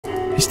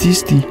Is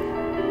this the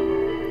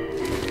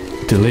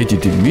Lady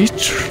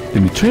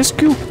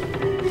Dimitrescu?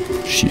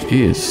 She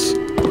is.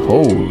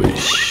 Holy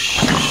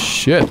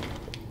shit.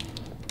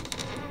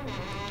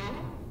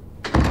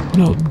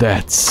 No,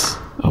 that's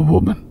a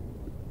woman.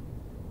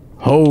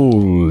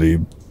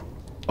 Holy.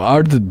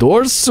 Are the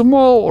doors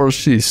small or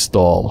she's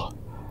tall?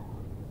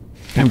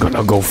 I'm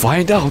gonna go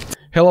find out.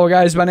 Hello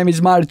guys, my name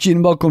is Marchi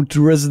and welcome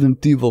to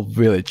Resident Evil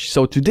Village.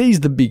 So today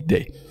is the big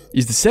day.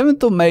 It's the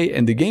 7th of May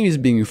and the game is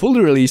being fully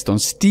released on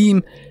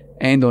Steam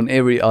and on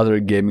every other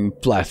gaming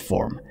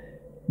platform.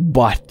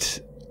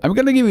 But I'm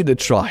gonna give it a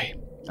try.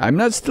 I'm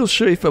not still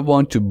sure if I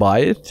want to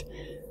buy it,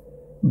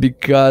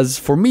 because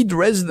for me the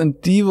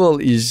Resident Evil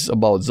is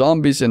about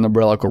zombies and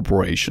Umbrella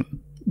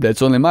Corporation.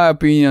 That's only my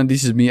opinion.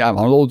 This is me. I'm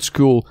old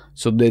school,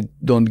 so they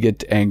don't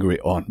get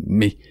angry on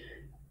me.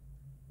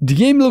 The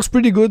game looks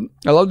pretty good.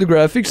 I love the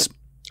graphics.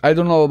 I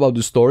don't know about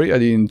the story. I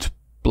didn't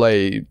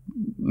play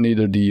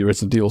neither the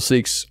Resident Evil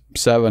 6,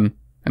 7,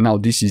 and now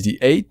this is the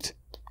 8,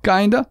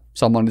 kinda.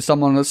 Somebody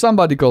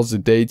calls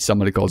it 8,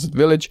 somebody calls it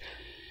Village.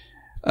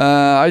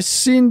 I've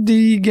seen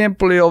the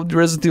gameplay of the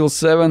Resident Evil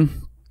 7.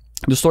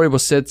 The story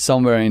was set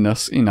somewhere in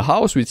a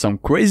house with some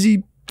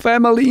crazy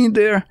family in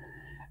there.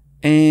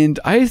 And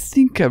I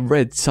think I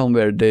read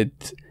somewhere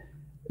that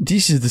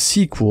this is the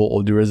sequel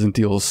of the Resident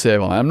Evil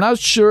 7. I'm not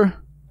sure.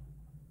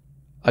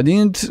 I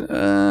didn't.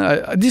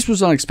 This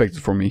was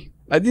unexpected for me.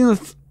 I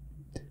didn't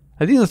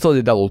thought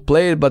that I would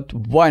play it, but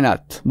why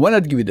not? Why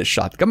not give it a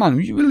shot? Come on,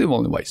 we live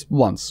only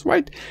once,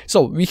 right?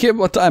 So we have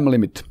a time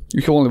limit.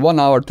 We have only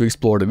 1 hour to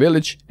explore the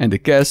village and the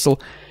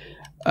castle.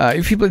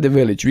 If we play the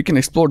village, we can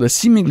explore the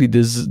seemingly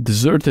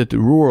deserted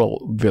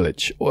rural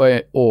village,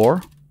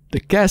 or the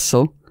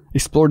castle.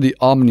 Explore the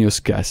ominous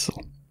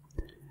castle.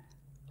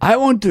 I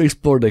want to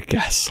explore the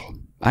castle.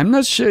 I'm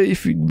not sure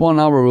if 1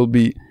 hour will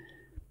be.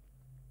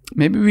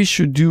 Maybe we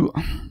should do.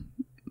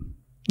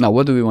 Now,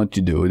 what do we want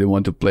to do? Do we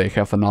want to play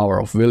half an hour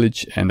of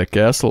village and the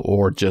castle,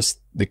 or just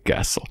the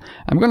castle?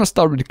 I'm gonna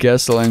start with the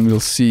castle and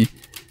we'll see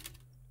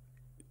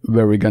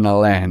where we're gonna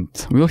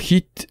land. We'll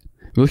hit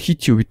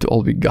you with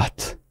all we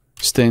got.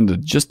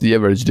 Standard, just the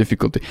average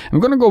difficulty.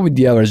 I'm gonna go with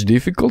the average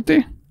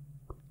difficulty.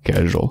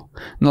 Casual.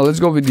 Now let's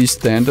go with the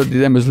standard. The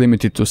demo is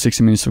limited to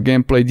 60 minutes of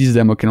gameplay. This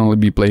demo can only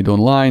be played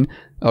online.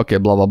 Okay,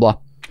 blah blah blah.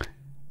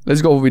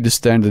 Let's go with the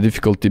standard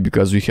difficulty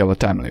because we have a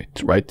time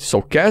limit, right?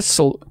 So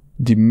Castle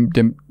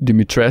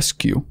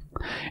Dimitrescu.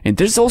 And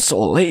there's also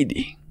a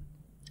lady.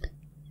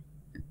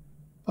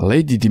 A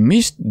lady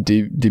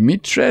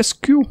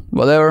Dimitrescu?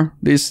 Whatever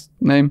this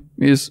name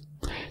is.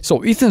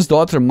 So Ethan's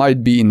daughter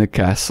might be in the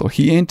castle.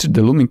 He entered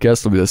the looming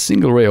castle with a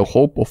single ray of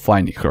hope of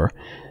finding her.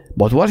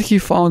 But what he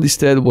found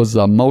instead was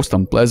a most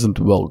unpleasant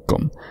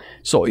welcome.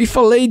 So if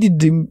a lady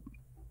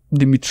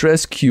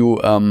Dimitrescu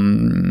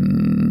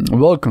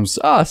welcomes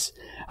us,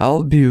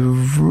 I'll be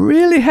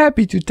really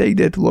happy to take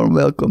that warm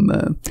welcome.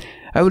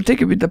 I will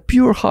take it with a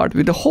pure heart,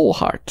 with a whole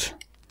heart.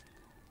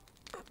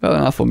 Well,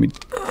 enough of me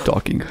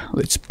talking.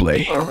 Let's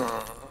play.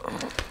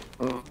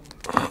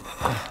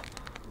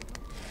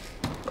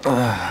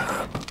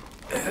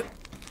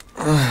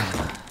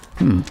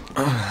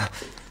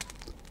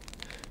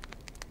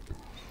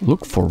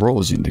 Look for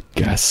Rose in the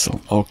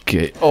castle.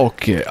 Okay,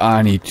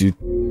 I need to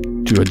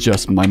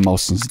adjust my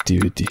mouse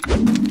sensitivity.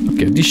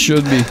 Okay, this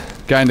should be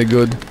kinda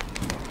good.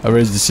 I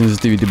raised the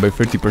sensitivity by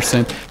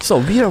 30%. So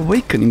we are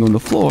awakening on the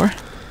floor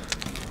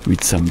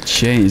with some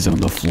chains on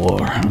the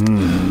floor.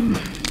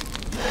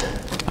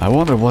 I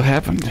wonder what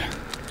happened.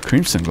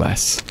 Crimson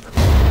glass.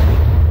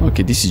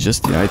 Okay, this is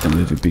just the item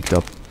that we picked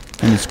up.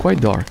 And it's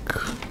quite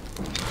dark.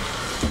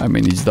 I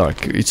mean, it's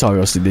dark. It's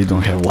obviously they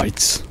don't have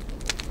lights.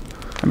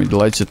 I mean, the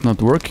lights are not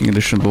working in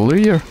the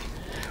chandelier.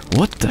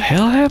 What the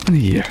hell happened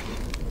here?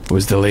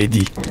 Was the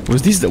lady...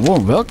 Was this the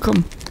warm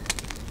welcome?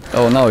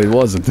 Oh, no, it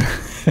wasn't.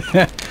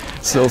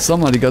 So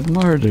somebody got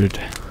murdered.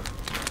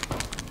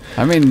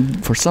 I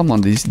mean, for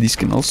someone, this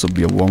can also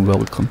be a warm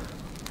welcome.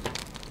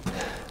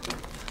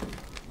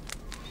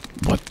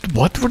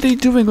 What were they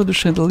doing on the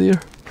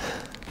chandelier?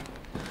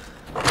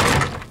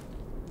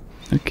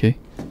 Okay.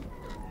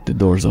 The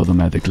doors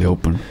automatically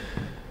open.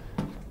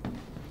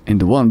 And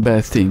the one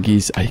bad thing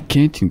is I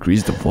can't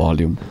increase the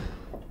volume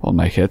on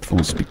my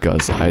headphones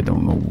because I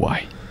don't know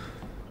why.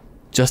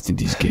 Just in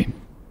this game.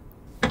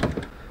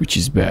 Which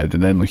is bad,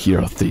 and I don't hear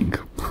a thing.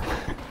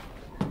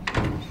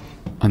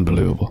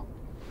 Unbelievable.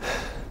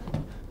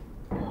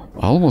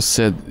 I almost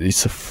said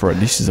this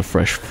is a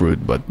fresh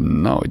fruit, but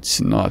no,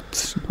 it's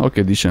not.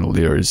 Okay, this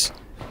chandelier is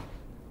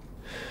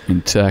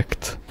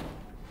intact.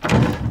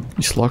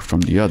 It's locked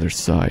from the other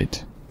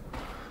side.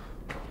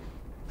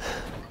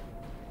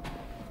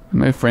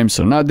 My frames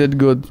are not that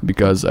good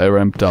because I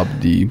ramped up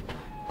the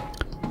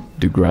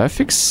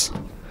graphics.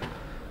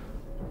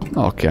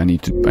 Okay, I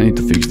need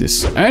to fix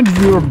this. And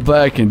we're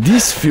back, and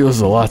this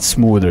feels a lot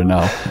smoother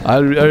now. I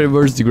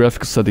reversed the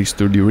graphical settings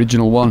to the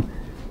original one.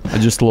 I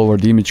just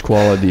lowered the image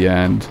quality,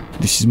 and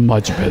this is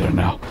much better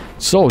now.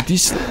 So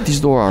these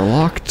doors are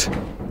locked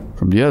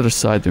from the other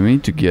side. We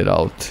need to get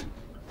out.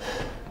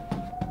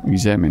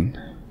 Examine.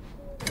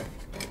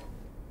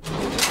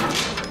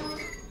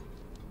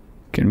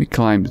 Can we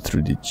climb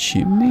through the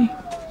chimney?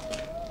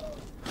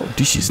 Oh,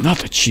 this is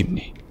not a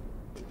chimney.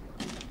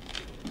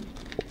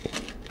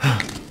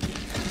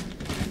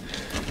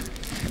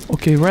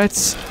 Okay,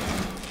 rats.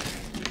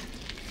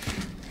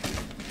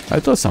 I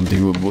thought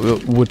something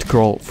would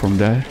crawl from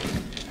there.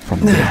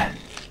 From there.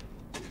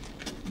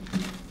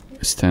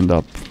 Stand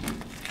up.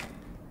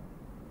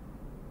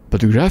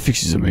 But the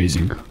graphics is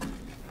amazing.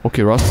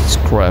 Okay, rusted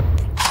scrap.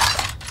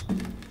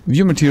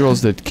 View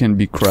materials that can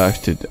be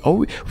crafted.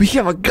 Oh, we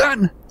have a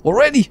gun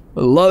already!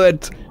 I love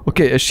it!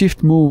 Okay, a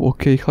shift move.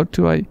 Okay, how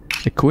do I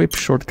equip?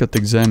 Shortcut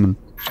examine.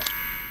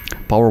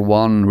 Power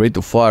 1, rate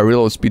of fire,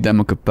 reload speed,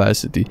 ammo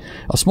capacity.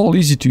 A small,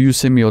 easy to use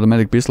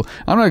semi-automatic pistol.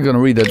 I'm not gonna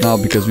read that now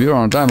because we are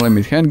on a time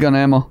limit. Handgun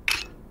ammo.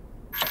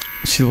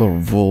 Silver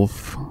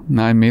Wolf.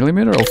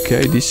 9mm.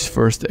 Okay, this is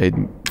first aid.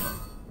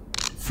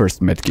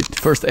 First med kit.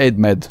 First aid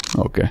med.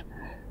 Okay.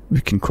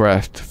 We can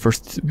craft.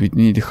 First, we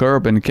need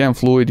herb and chem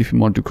fluid if you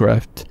want to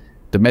craft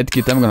the med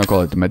kit. I'm gonna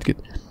call it the med kit.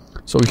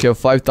 So we have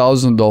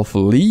 5,000 of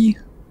Lee.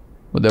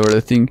 Whatever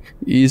the thing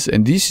is.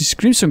 And this is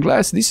Crimson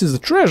Glass. This is a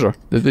treasure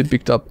that we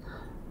picked up.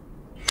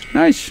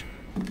 Nice.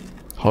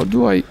 How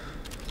do I...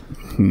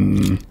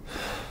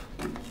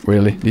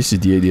 Really? This is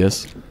the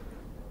ADS.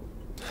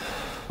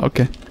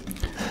 Okay.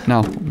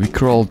 Now, we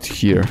crawled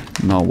here.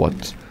 Now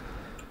what?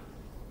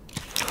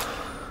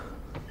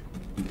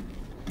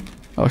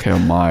 I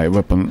have my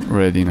weapon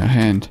ready in a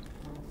hand.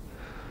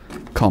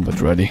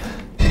 Combat ready.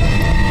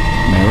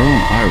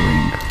 Maroon eye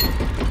ring.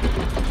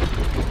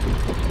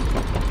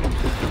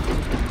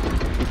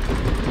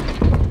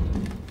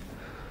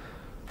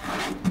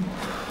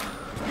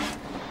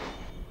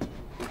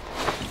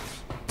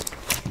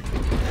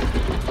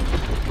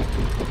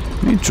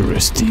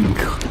 Interesting.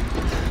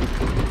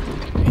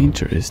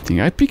 Interesting.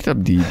 I picked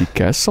up the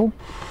castle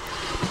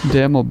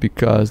demo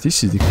because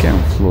this is the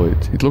chem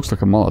fluid. It looks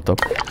like a Molotov.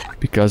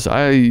 Because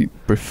I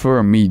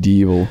prefer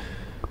medieval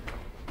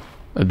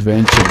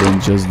adventure than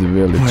just the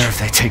village. Where have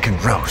they taken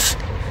Rose?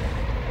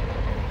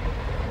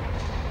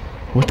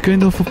 What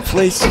kind of a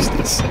place is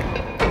this?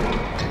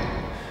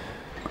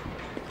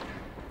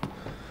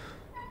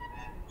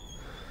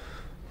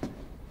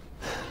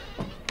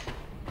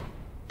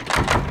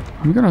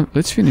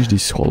 Let's finish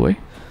this hallway.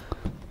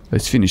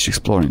 Let's finish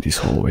exploring this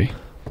hallway.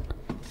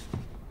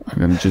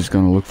 I'm just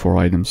gonna look for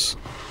items.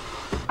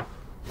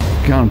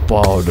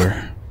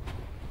 Gunpowder.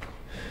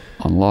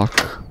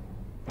 Unlock.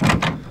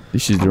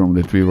 This is the room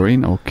that we were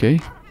in.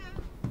 Okay.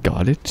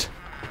 Got it.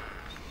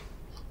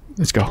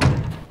 Let's go.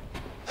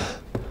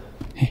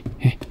 Hey,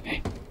 hey,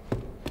 hey.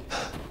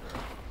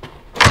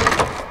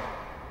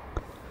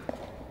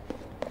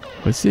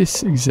 What's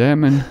this?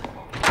 Examine.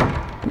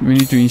 We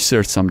need to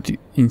insert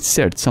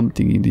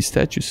something in these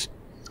statues.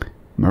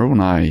 Maroon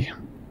eye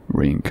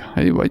ring.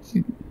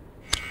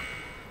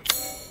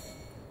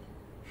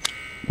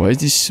 Why is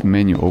this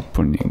menu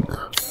opening?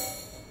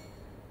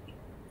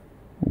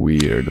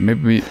 Weird.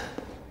 Maybe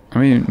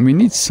we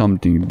need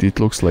something that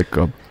looks like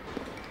a...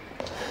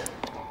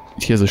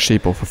 It has a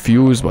shape of a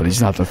fuse, but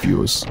it's not a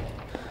fuse.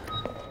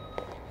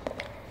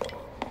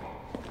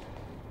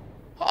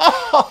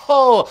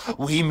 Oh,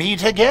 we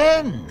meet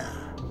again.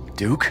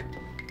 Duke,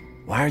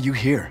 why are you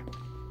here?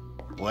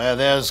 Where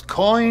there's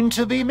coin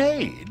to be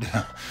made.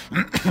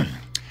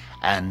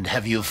 And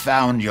have you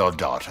found your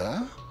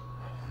daughter?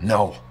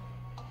 No.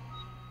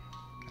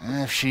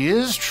 If she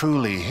is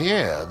truly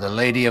here, the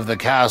lady of the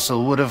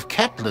castle would have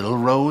kept little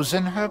Rose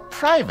in her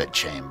private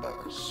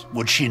chambers,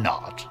 would she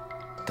not?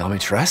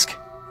 Dimitrescu?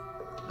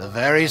 The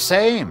very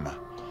same.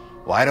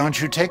 Why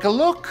don't you take a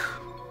look?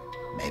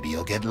 Maybe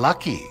you'll get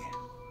lucky.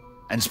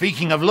 And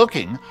speaking of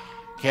looking,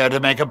 care to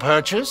make a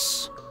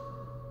purchase?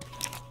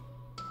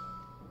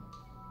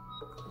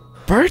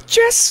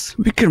 Purchase?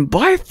 We can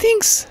buy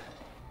things?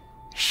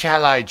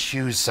 Shall I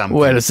choose something?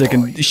 Wait a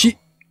second.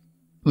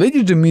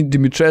 Lady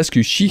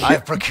Dimitrescu,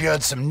 I've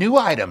procured some new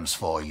items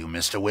for you,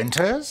 Mr.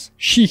 Winters.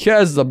 She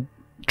has a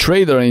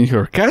trader in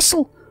her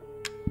castle?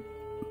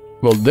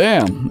 Well,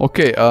 damn.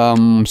 Okay,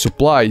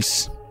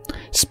 supplies.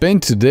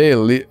 Spend today,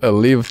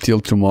 live till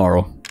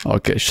tomorrow.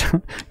 Okay,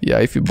 yeah,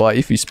 if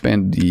you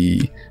spend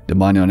the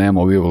money on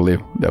ammo, we will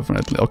live,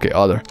 definitely. Okay,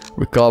 other.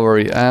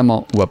 Recovery,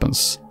 ammo,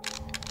 weapons.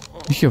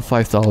 We have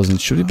 5,000.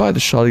 Should we buy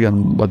the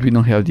shotgun? But we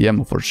don't have the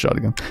ammo for the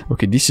shotgun.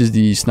 Okay, this is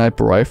the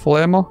sniper rifle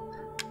ammo.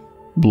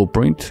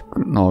 Blueprint.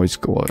 No, it's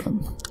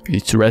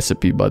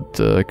recipe, but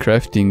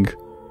crafting.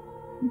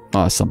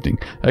 Something.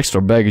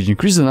 Extra baggage.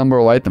 Increase the number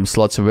of item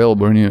slots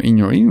available in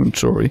your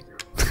inventory.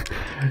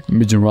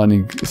 Imagine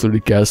running through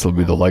the castle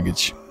with the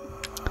luggage.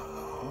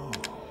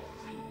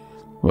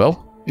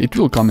 Well, it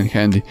will come in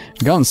handy.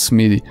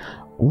 Gunsmithy.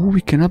 Oh, we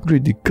can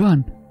upgrade the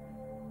gun.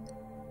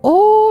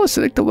 Oh,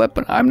 select a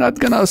weapon. I'm not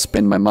gonna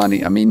spend my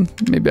money. I mean,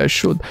 maybe I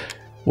should.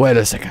 Wait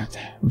a second.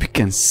 We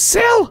can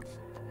sell?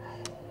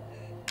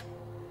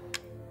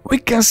 We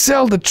can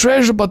sell the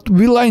treasure, but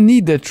will I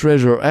need that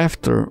treasure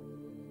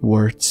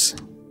afterwards?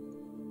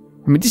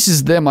 I mean, this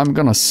is them. I'm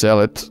gonna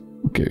sell it.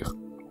 Okay.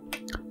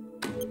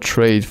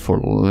 Trade for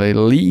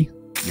Lee.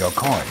 Your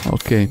coin.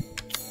 Okay.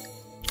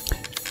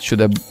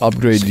 should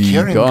upgrade the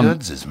Securing gun.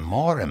 goods is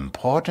more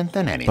important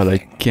than anything. But I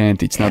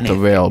can't, it's not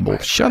available.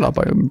 Shut up,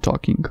 I am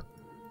talking.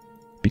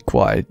 Be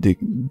quiet,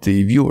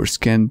 the viewers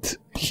can't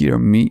hear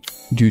me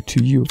due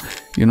to you.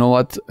 You know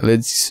what,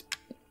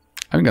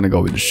 I'm gonna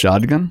go with the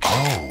shotgun.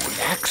 Oh,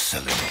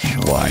 excellent.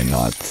 Why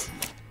not?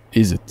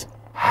 Is it?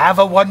 Have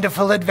a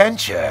wonderful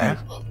adventure.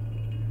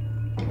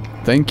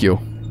 Thank you.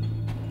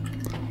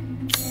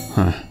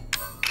 Huh.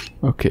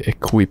 Okay,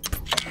 equip.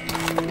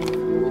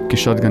 Okay,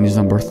 shotgun is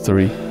number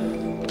 3.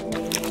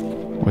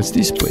 What's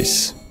this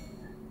place?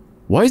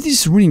 Why is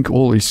this ring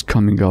always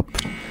coming up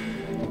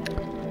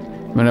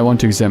when I want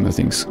to examine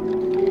things?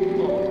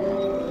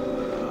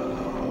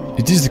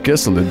 It is the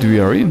castle that we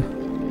are in.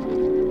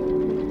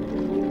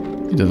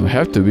 It doesn't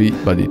have to be,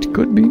 but it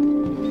could be.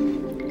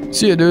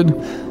 See ya, dude.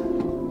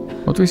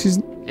 What was his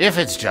name? If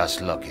it's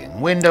just looking,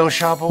 window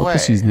shop away. What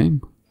was his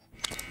name?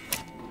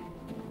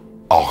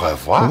 Au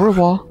revoir. Au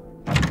revoir.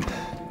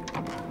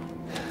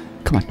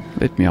 Come on,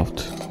 let me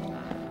out.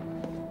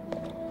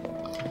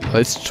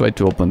 Let's try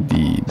to open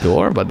the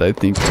door, but I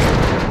think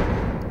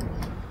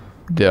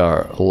they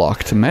are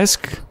locked.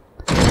 Mask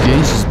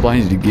engages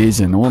blind the gaze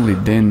and only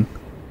then.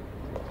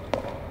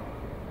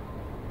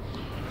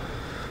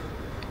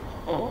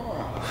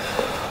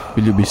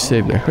 Will you be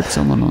saved? I heard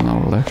someone on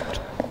our left.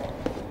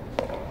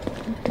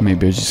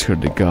 Maybe I just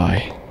heard the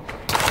guy.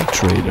 The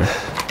traitor.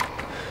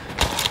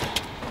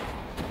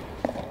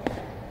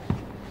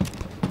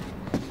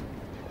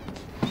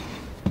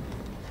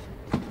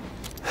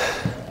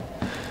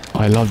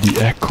 I love the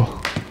echo.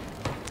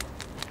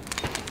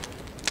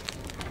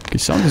 Okay,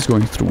 sound is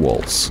going through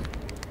walls.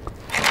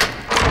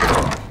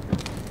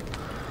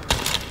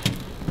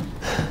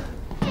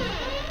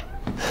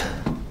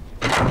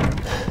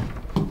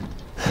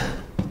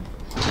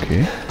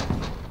 Okay.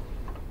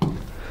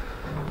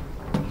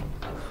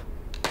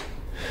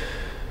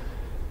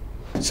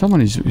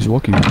 Someone is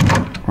walking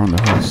around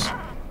the house.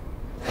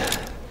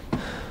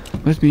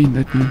 Let me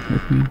in.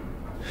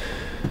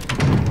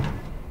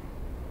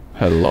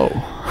 Hello.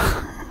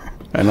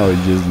 I know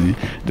it's just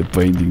the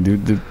painting,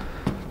 dude.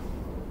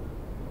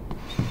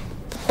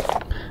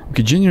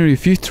 Okay, January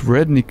 5th,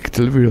 Redneck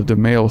delivery of the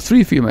mail,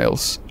 3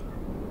 females.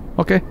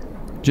 Okay.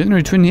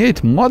 January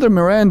 28th, Mother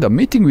Miranda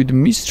meeting with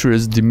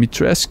Mistress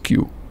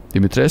Dimitrescu.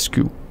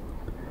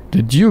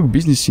 The Duke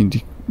business in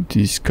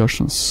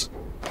discussions.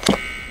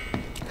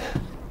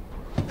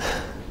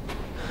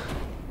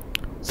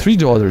 3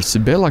 daughters,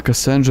 Bella,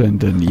 Cassandra and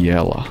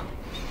Daniela.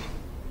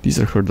 These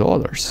are her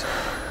daughters.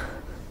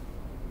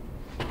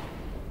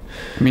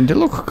 I mean, they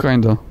look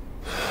kinda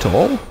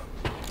tall.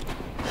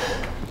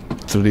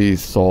 3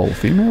 tall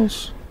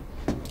females.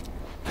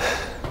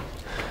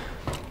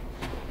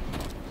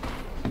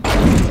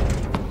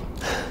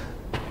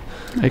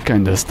 I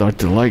kinda start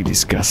to like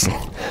this castle.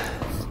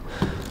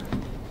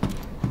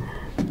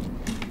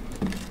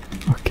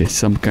 Okay,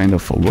 some kind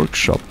of a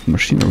workshop,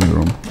 machinery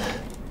room.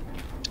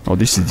 Oh,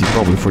 this is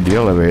probably for the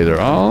elevator.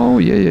 Oh,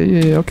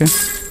 yeah, okay.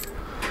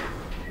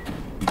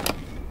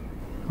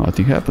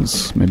 Nothing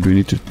happens. Maybe we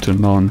need to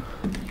turn on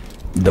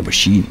the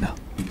machine.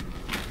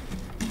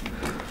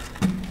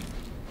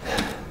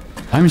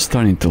 I'm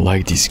starting to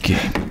like this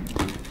game.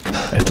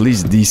 At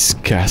least this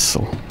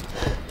castle.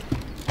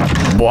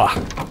 Blah.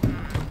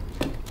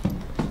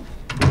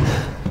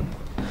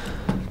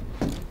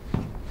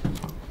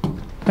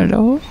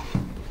 Hello?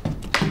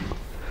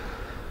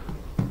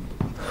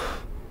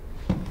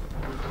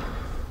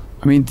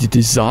 I mean, the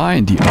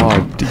design, the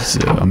art is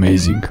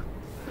amazing.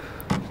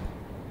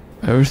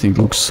 Everything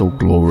looks so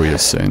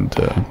glorious and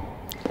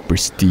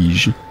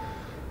prestige.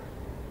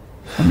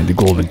 I mean, the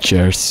golden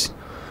chairs.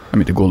 I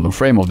mean, the golden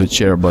frame of the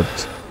chair,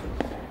 but...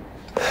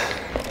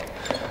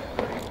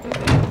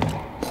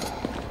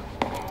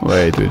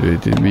 Wait,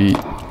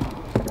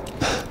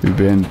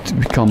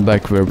 we come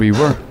back where we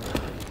were.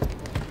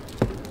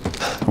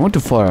 I want to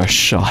fire a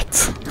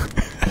shot.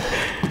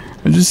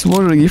 I'm just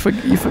wondering if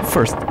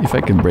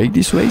I can break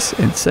these ways,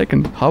 and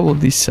second, how will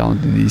this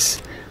sound in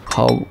this?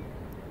 How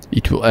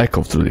it will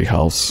echo through the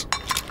house.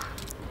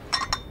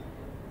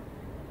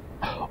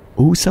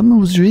 Oh, someone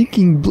was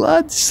drinking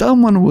blood.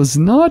 Someone was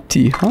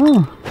naughty,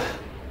 huh?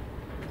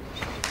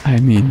 I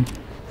mean,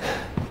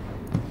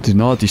 the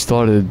naughty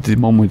started the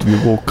moment we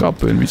woke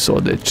up and we saw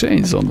the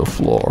chains on the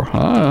floor,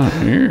 huh?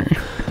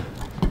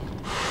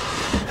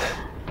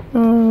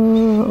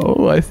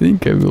 Oh, I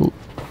think I will.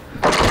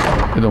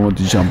 I don't want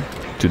to jump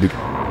to the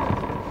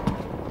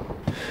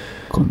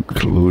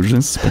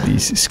conclusions, but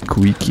this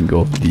squeaking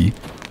of the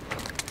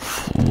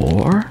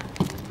floor,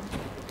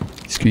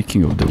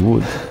 squeaking of the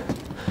wood.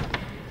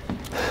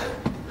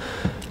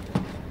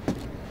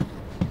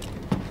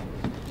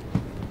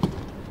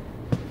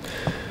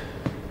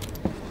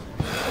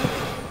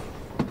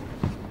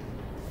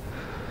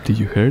 Did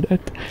you hear that?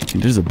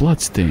 And there's a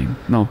blood stain.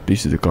 No,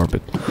 this is the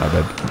carpet. My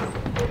bad.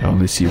 I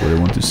only see what I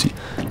want to see.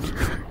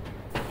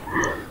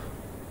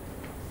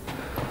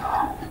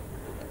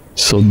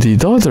 So the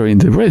daughter in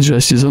the red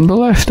dress is on the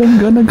left. I'm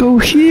gonna go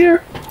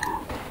here.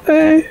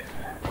 Hey.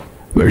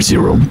 Where's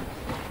your room?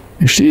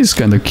 She is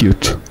kind of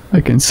cute,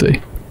 I can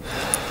say.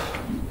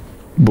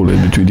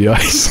 Bullet between the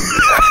eyes.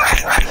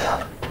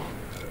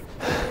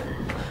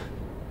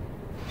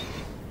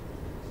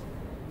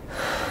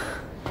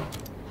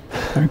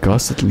 I'm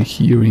constantly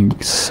hearing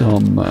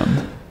some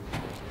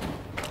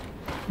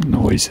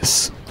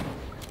noises.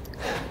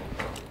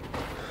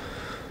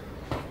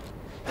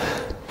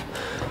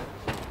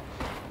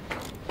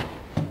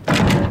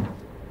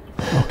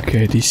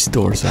 Okay, these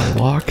doors are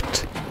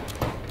locked.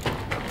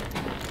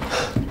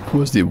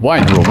 What's the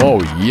wine room?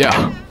 Oh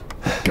yeah!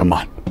 Come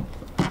on,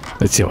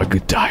 let's have a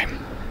good time.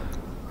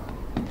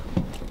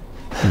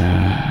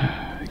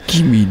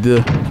 Give me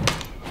the...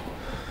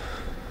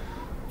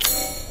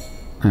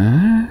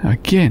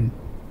 again,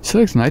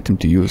 select an item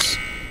to use.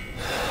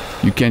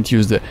 You can't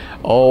use the...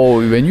 Oh,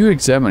 when you're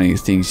examining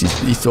things,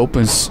 it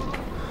opens...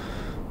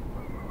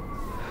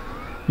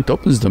 It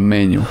opens the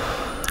menu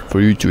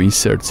for you to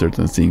insert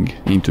certain thing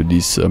into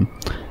this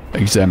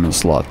examine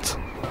slot.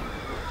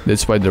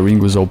 That's why the ring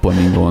was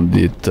opening on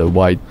the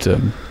white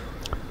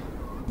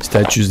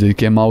statues that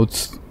came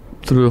out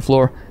through the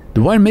floor.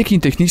 The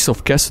winemaking techniques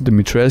of Castle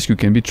Dimitrescu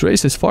can be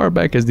traced as far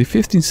back as the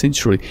 15th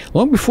century,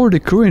 long before the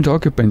current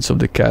occupants of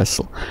the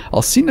castle.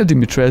 Alcina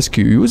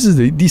Dimitrescu uses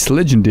this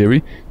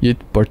legendary, yet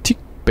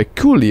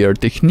peculiar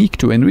technique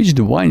to enrich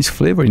the wine's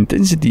flavor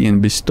intensity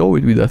and bestow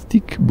it with a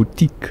thick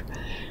boutique.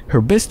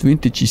 Her best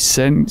vintage is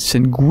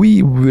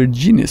Sanguis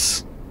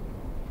Virginis,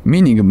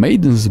 meaning a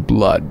maiden's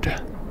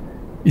blood.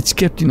 It's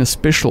kept in a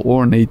special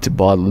ornate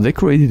bottle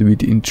decorated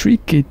with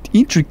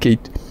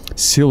intricate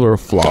silver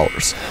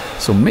flowers.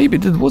 So maybe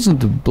that wasn't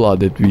the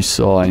blood that we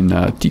saw in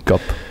teacup.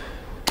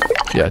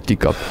 Yeah,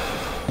 teacup.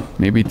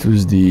 Maybe it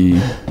was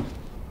the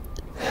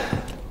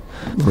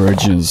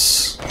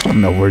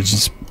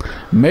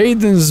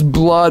maiden's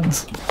blood.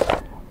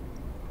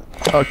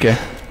 Okay.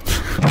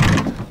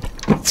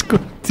 Let's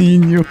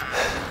continue.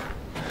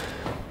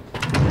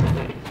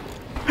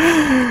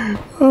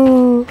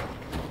 Oh.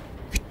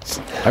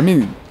 I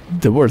mean,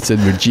 the word said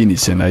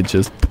Virginis and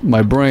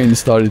my brain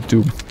started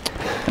to...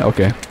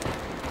 Okay.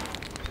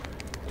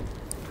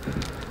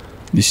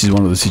 This is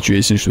one of the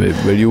situations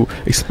where you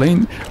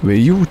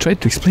try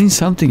to explain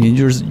something and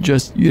you're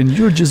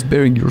just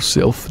burying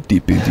yourself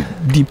deeper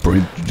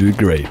into the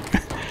grave.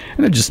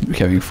 And I'm just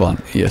having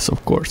fun. Yes,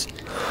 of course.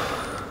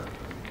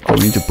 Oh,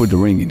 we need to put the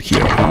ring in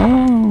here.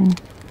 Oh.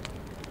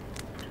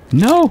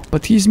 No,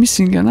 but he's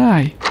missing an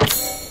eye.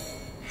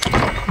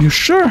 You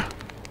sure?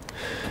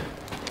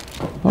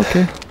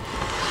 Okay.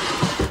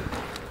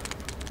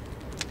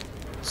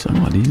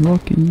 Somebody's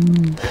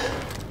walking.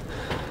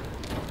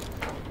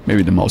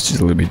 Maybe the mouse is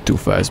a little bit too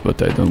fast,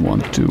 but I don't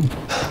want to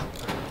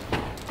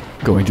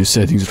go into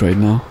settings right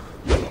now.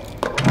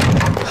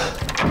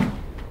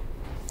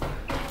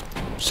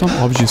 Some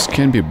objects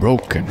can be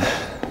broken.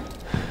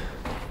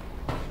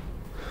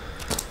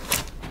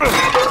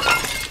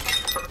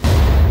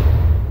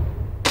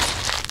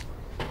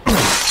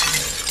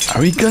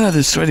 Are we gonna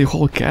destroy the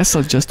whole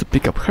castle just to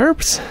pick up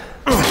herbs?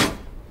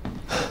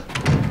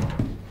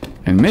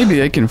 And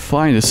maybe I can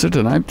find a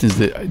certain items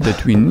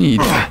that we need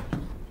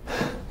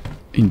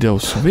in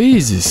those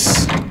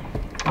vases.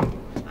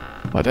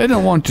 But I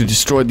don't want to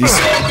destroy this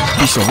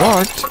piece of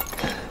art.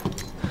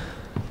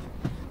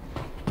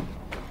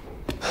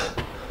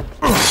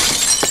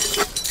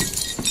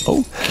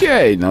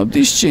 Okay, now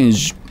this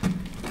changed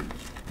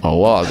a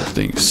lot of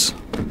things.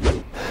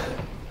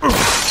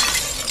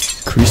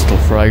 Crystal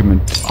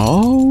fragment.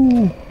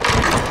 Oh.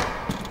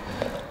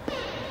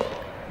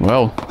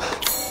 Well,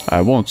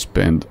 I won't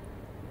spend.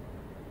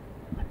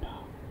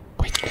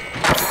 Wait.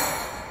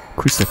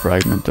 Crystal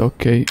fragment.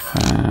 Okay.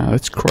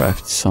 Let's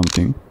craft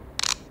something.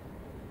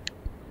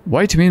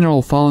 White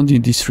mineral found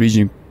in this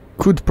region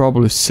could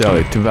probably sell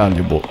it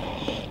valuable.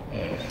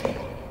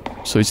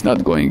 So it's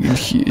not going in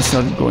here. It's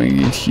not going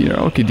in here.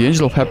 Okay. The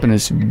angel of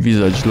happiness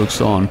visage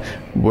looks on.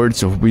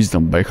 Words of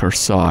wisdom by her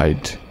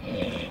side.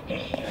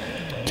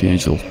 The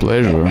angel of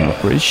pleasure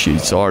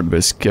appreciates art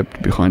best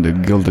kept behind a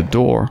gilded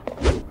door.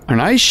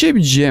 An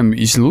eye-shaped gem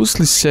is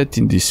loosely set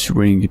in this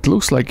ring. It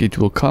looks like it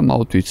will come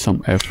out with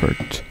some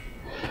effort.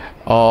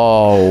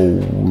 Oh,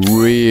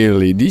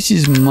 really? This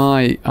is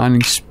my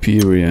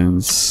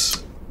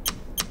inexperience.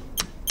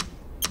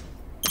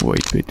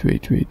 Wait.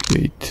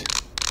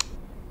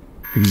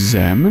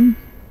 Examine?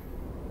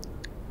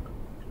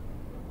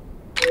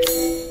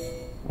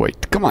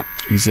 Wait, come on.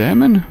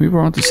 Examine? We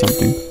were onto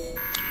something.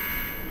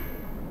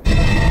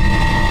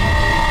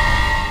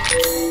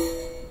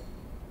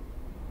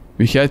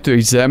 We had to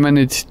examine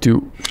it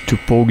to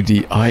poke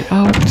the eye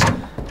out.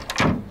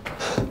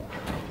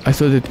 I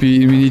thought that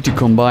we need to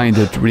combine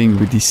that ring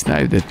with this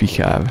knife that we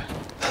have.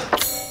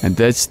 And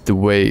that's the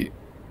way.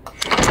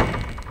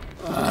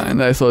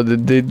 And I thought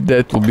that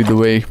that will be the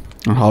way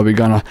on how we're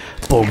gonna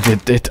poke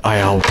that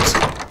eye out.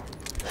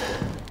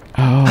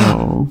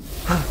 Oh.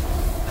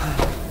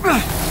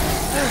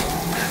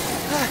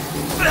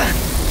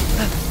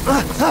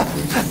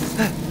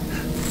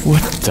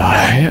 What the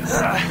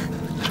hell?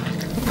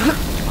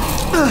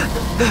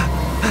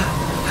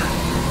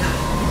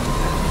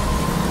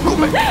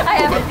 I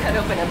haven't cut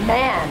open a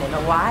man in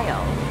a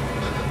while.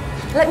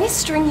 Let me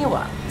string you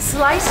up,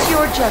 slice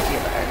your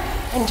jugular,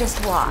 and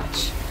just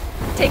watch.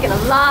 Taken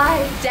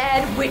alive,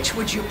 dead, which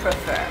would you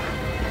prefer?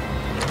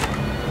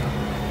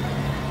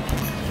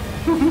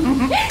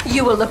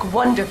 You will look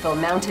wonderful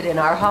mounted in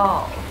our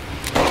hall.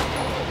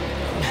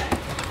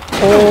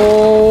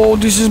 Oh,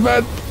 this is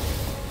bad.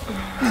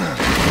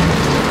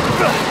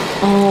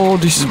 Oh,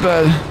 this is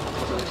bad.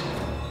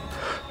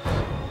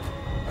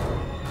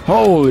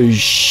 Holy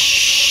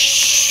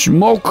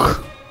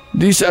smoke.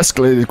 This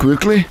escalated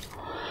quickly.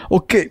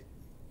 Okay.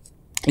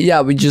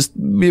 Yeah, we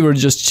were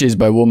just chased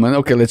by a woman.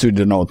 Okay, let's read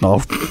the note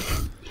now.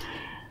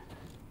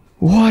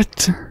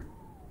 What?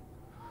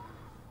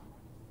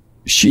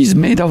 She's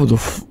made out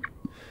of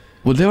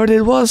whatever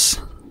that was.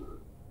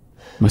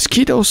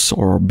 Mosquitoes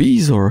or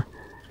bees or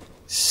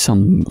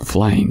some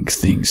flying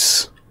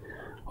things.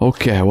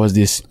 Okay, what's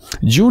this?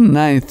 June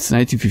 9th,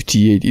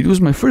 1958. It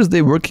was my first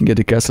day working at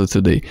the castle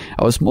today.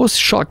 I was most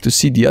shocked to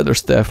see the other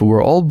staff who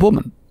were all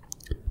women.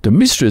 The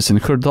mistress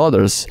and her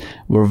daughters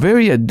were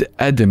very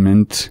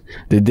adamant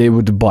that they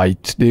would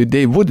bite.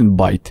 They wouldn't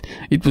bite.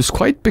 It was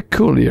quite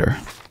peculiar.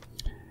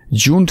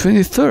 June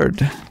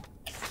 23rd.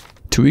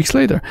 2 weeks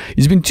later.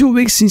 It's been 2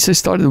 weeks since I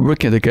started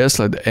working at the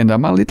castle and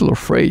I'm a little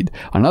afraid.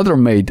 Another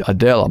maid,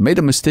 Adela, made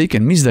a mistake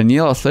and Miss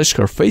Daniela slashed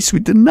her face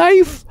with a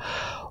knife.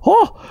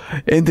 Oh,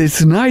 and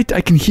at night I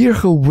can hear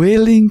her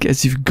wailing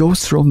as if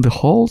ghosts roam the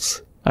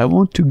halls. I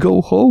want to go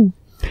home.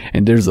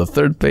 And there's a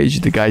third page.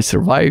 The guy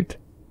survived.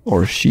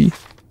 Or she.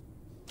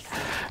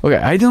 Okay,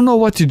 I don't know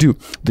what to do.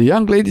 The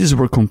young ladies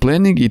were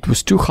complaining it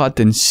was too hot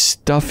and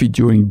stuffy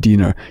during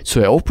dinner,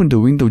 so I opened the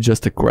window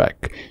just a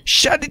crack.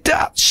 Shut it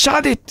up!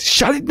 Shut it!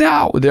 Shut it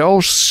now! They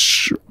all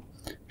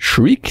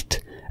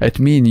shrieked at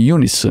me in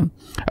unison.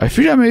 I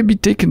fear I may be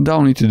taken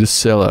down into the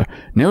cellar,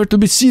 never to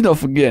be seen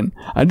of again.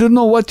 I don't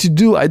know what to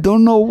do. I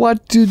don't know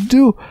what to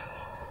do.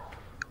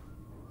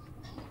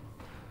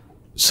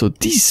 So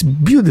these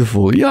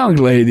beautiful young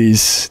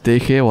ladies, they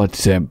have a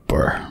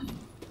temper.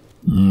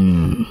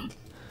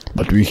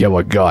 But we have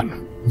a gun.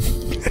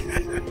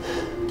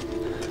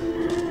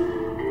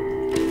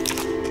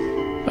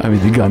 I mean,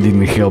 the gun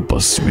didn't help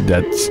us with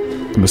that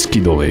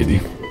mosquito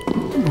lady.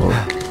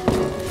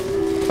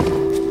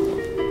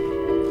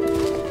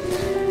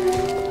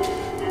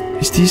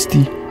 Is this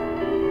the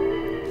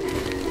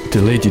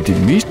lady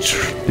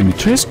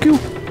Dimitrescu?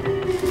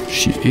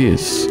 She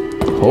is.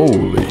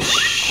 Holy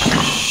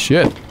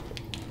shit.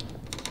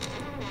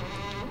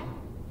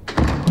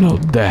 No,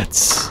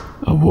 that's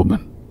a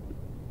woman.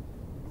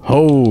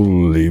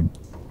 Holy...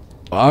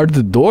 Are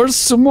the doors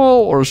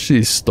small or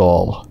she's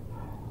tall?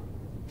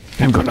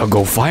 I'm gonna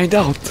go find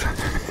out.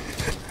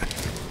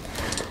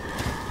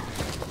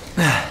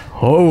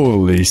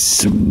 Holy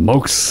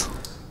smokes.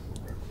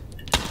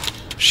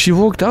 She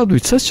walked out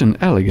with such an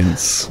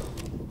elegance.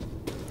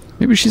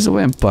 Maybe she's a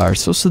vampire,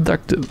 so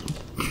seductive.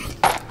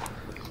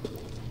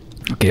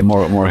 Okay,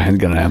 more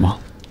handgun ammo.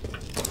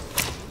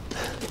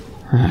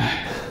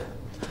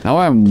 Now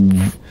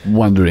I'm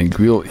wondering,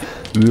 will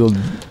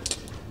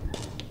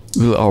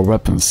our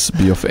weapons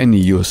be of any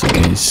use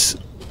against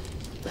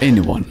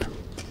anyone?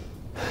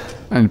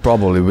 And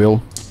probably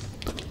will.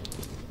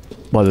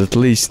 But at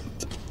least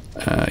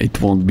it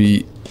won't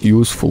be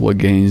useful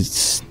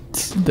against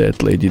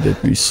that lady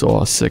that we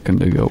saw a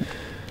second ago.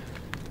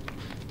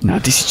 Now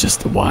this is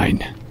just the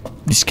wine.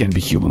 This can be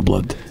human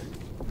blood.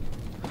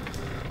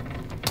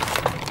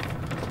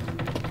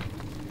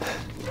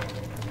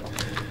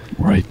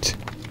 Right.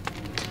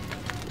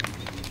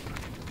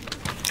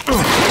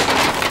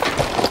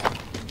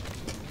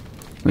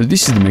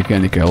 This is the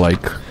mechanic I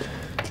like.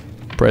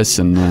 Press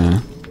and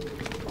a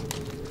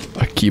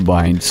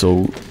keybind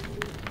so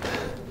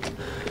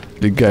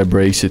the guy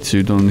breaks it so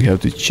you don't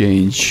have to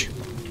change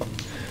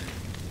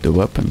the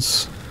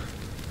weapons.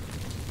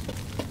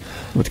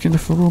 What kind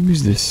of a room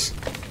is this?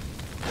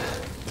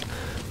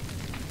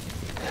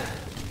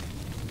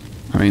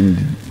 I mean,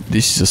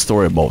 this is a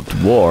story about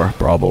war,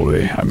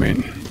 probably. I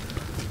mean,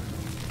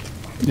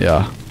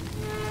 yeah.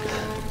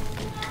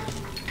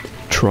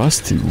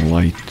 Trust in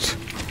light.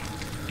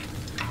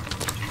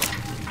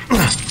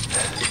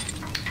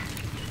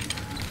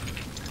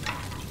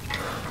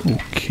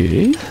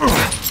 Okay.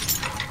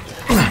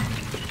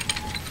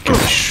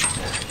 Gosh.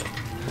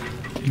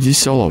 Is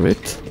this all of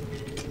it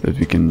that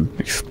we can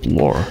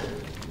explore?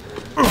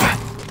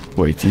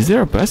 Wait, is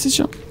there a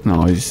passage?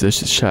 No, it's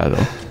just a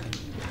shadow.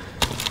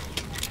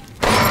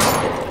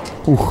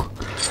 Ooh.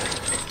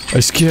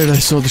 I scared I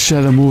saw the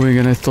shadow moving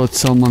and I thought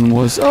someone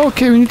was... Oh,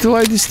 okay, we need to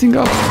light this thing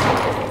up.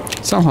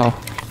 Somehow.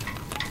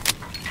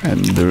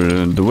 And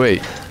the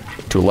way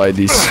to light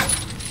this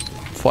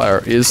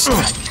fire is...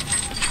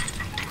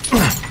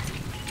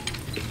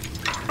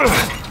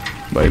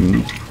 by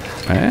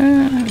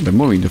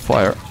moving the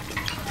fire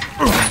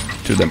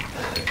to them.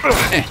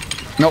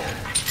 No.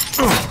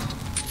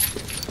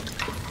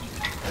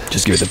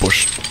 Just give it a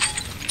push.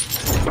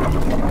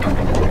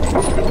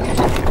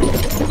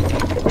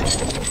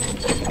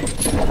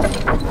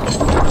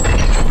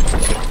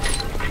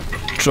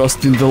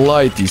 trust in the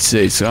light, he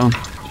says, huh?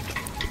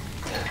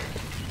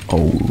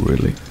 Oh,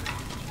 really?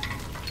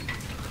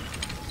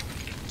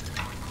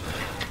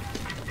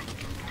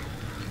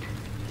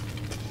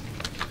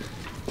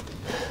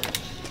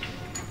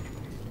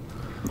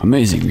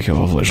 Amazing, we have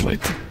a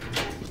flashlight.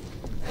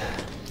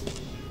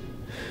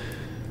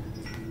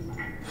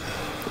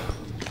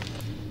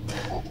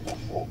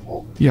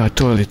 Yeah,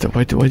 toilet.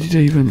 Why did I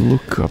even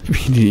look up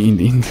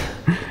in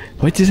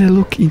why did I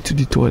look into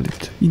the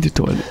toilet? In the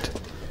toilet.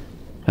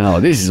 Now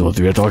this is what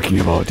we are talking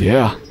about,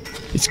 yeah.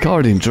 It's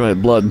covered in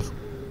dried blood.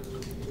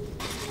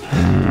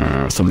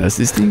 Some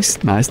nasty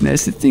things,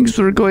 nasty things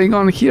were going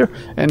on here,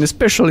 and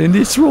especially in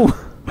this room.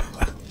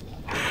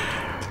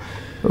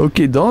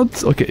 Okay,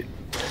 okay.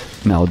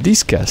 Now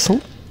this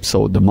castle,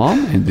 so the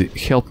mom and the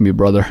help me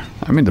brother,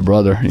 I mean the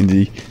brother in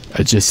the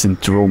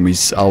adjacent room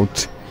is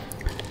out.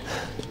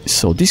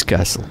 So this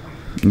castle,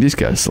 in this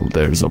castle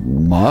there's a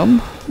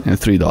mom and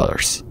 3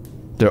 daughters.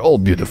 They're all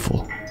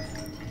beautiful,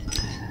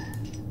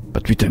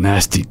 but with a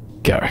nasty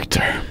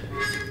character,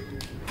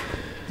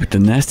 with the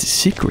nasty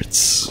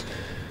secrets,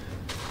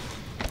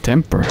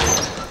 temper.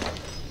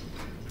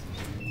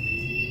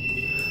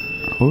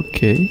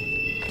 Okay,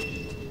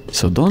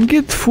 so don't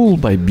get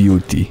fooled by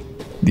beauty.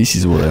 This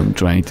is what I'm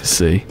trying to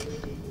say.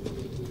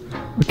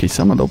 Okay,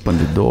 someone opened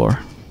the door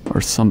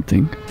or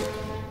something.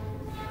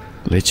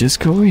 Let's just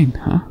go in,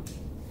 huh?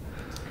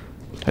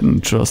 I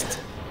don't trust.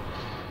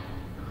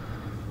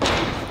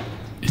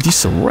 Is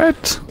this a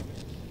rat?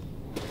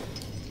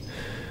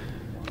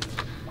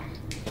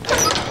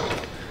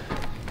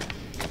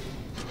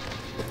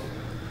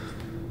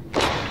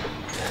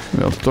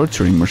 Well,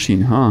 torturing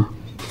machine, huh?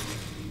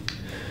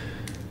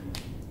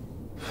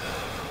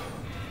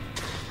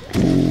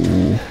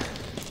 Ooh.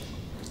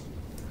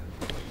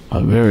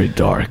 A very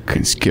dark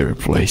and scary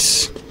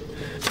place.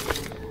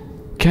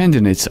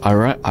 Candidates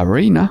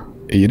Irina,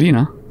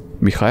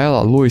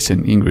 Michaela, Louis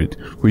and Ingrid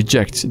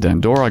reject. Then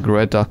Dora,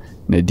 Greta,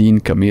 Nadine,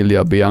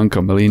 Camelia,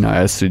 Bianca, Melina,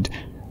 Astrid,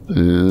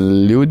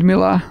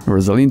 Lyudmila,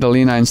 Rosalinda,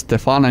 Lina and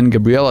Stefana and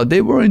Gabriela,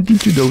 they weren't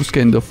into those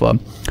kind of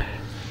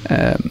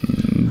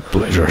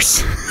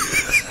pleasures.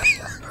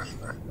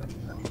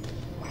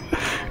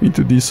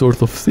 Into these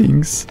sort of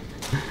things.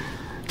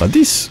 But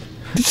these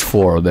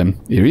 4 of them,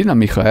 Irina,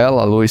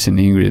 Michaela, Louis and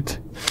Ingrid,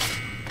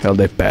 well,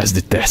 they passed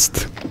the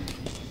test.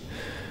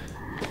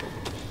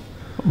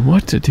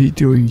 What are they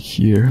doing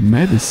here?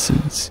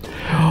 Medicines.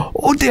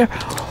 Oh,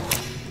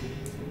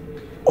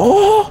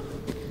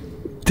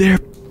 they're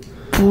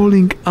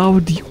pulling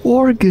out the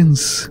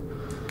organs.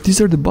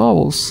 These are the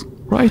bowels,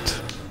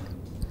 right?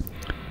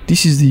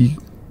 This is the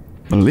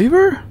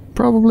liver,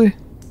 probably.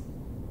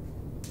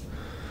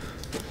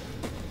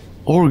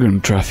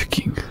 Organ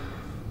trafficking.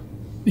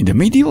 In the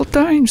medieval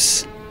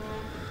times.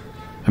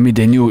 I mean,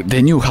 they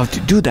knew how to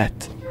do that.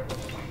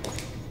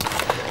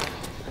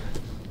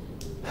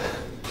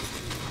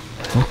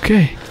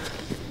 Okay.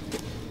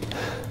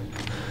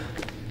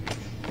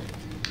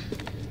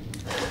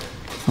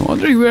 I'm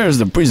wondering where is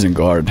the prison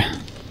guard?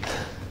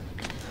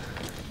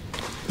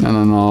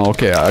 No.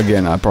 Okay,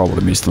 again, I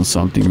probably missed on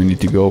something. We need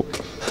to go.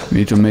 We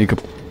need to make a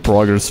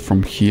progress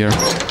from here.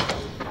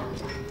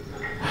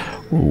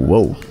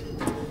 Whoa.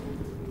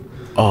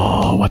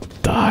 Oh, what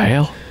the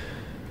hell?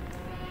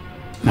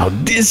 Now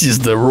this is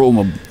the room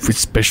with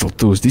special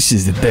tools. This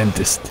is the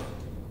dentist.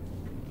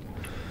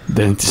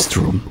 Dentist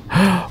room.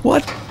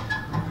 What?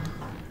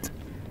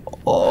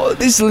 Oh,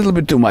 this is a little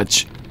bit too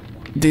much.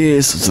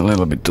 This is a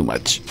little bit too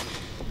much.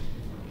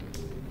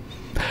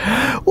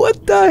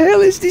 What the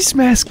hell is this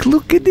mask?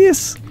 Look at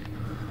this.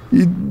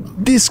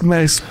 This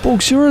mask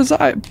pokes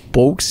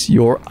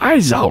your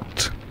eyes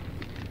out.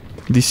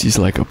 This is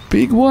like a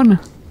big one.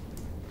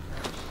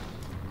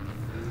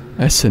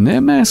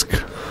 S&M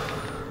mask.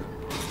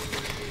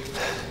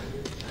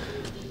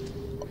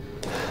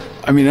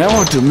 I mean, I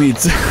want to meet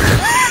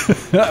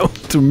I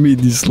want to meet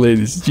these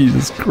ladies.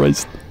 Jesus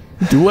Christ.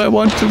 Do I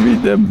want to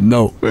meet them?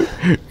 No.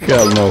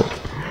 Hell no.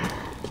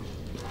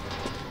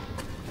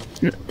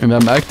 And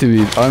I'm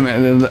actively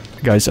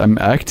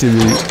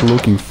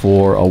looking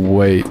for a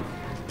way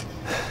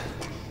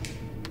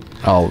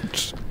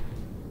out.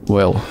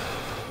 Well,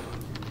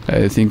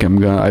 I think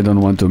I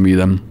don't want to meet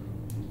them.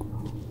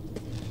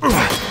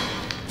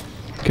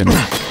 Can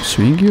I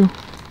swing you?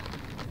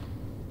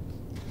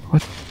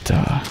 What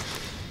the?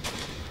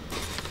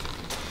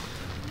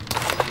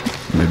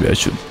 Maybe I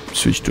should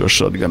switch to a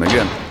shotgun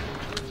again.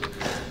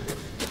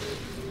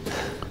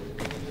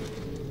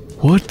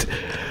 What?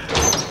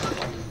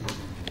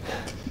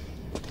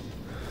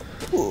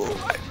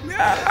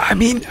 I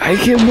mean, I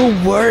have no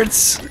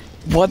words.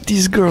 What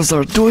these girls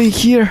are doing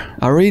here?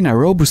 Arena,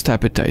 robust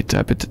appetite,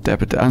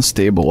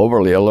 unstable,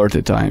 overly alert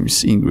at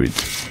times, Ingrid.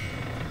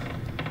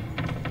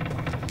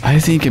 I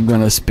think I'm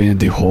gonna spend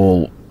the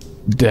whole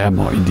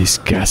demo in this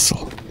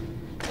castle.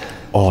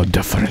 Oh,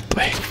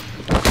 definitely.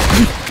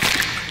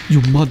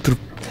 You mother...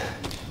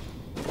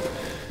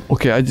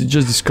 Okay, I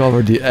just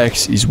discovered the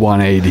X is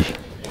 180.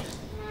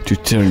 To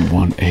turn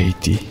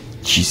 180.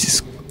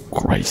 Jesus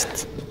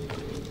Christ.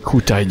 Who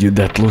tied you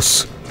that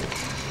loose?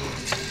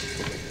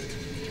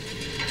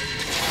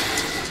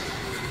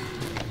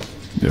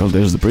 Well,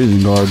 there's the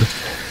prison guard.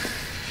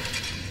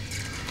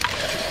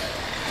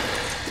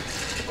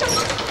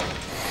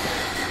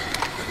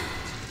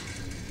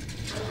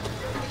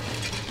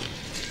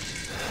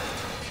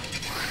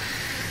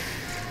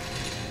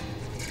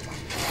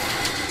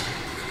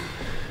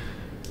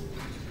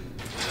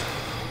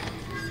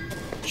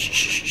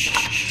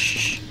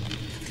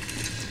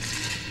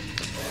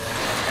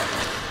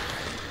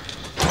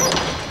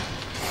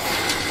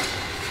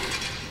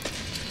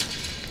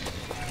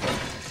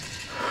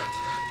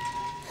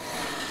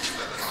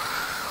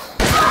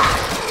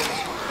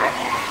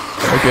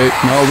 Okay,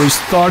 now we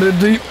started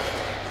the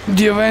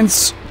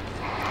events.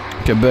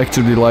 Okay, back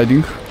to the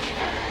lighting.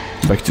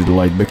 Back to the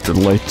light, back to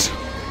the light.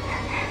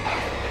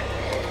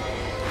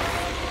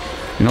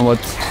 You know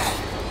what?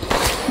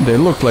 They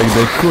look like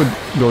they could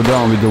go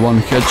down with the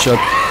one headshot.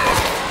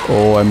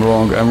 Oh, I'm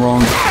wrong, I'm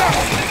wrong.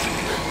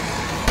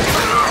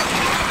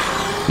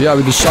 Yeah,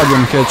 with the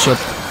shotgun headshot.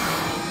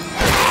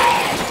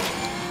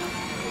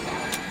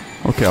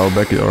 Okay, our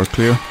back are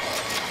clear.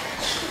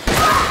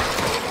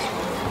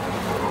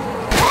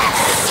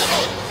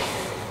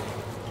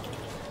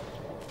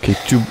 Okay,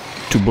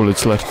 two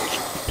bullets left.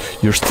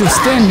 You're still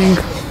standing.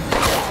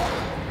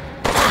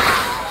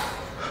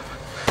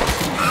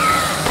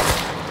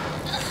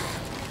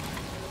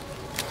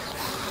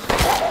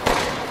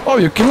 Oh,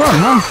 you can run,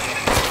 huh?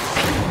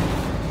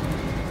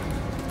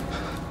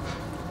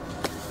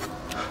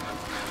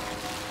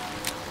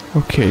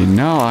 Okay,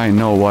 now I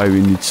know why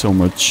we need so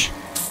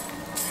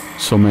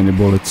many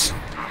bullets.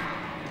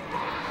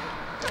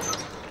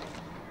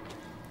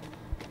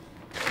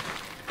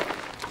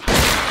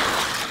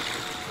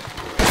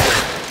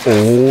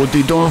 Oh,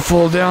 they don't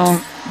fall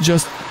down.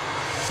 Just...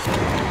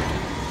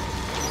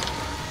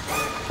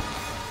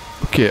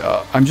 Okay,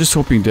 I'm just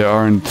hoping there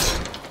aren't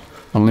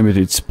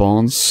unlimited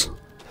spawns.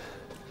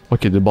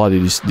 Okay, the body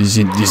is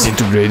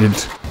disintegrated.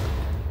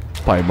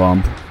 Pipe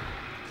bomb.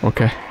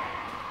 Okay.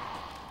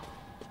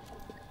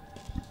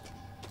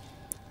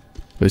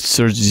 Let's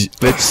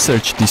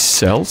search these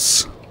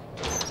cells.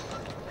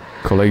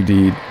 Collect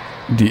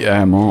the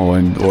ammo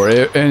or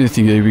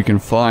anything that we can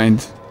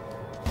find.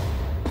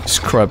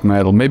 Scrap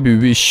metal. Maybe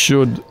we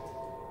should...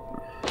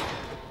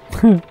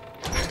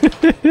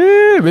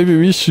 Maybe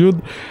we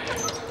should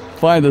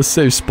find a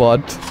safe spot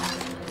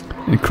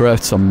and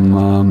craft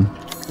some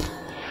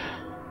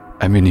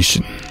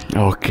ammunition.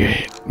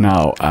 Okay,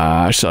 now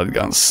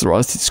shotguns,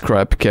 rusted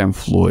scrap, chem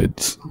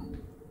fluid.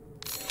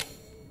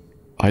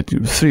 I do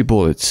 3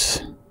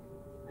 bullets.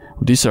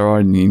 These are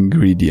our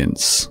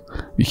ingredients.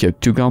 We have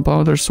 2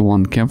 gunpowders,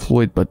 1 chem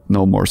fluid, but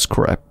no more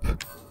scrap.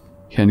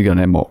 Handgun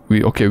ammo. We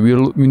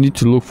need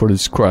to look for the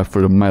scrap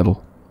for the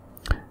metal.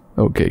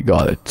 Okay,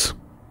 got it.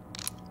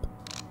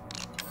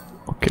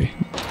 Okay.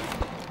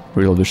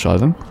 Reload the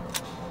shotgun.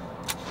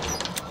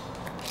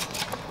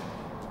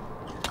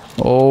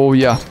 Oh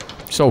yeah.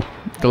 So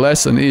the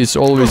lesson is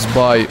always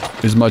buy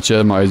as much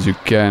ammo as you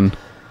can.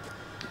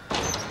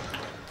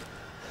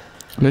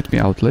 Let me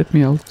out, let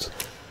me out.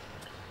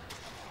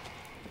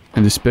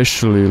 And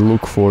especially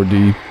look for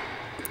the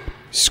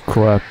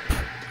scrap.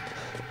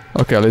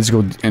 Okay, let's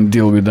go and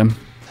deal with them.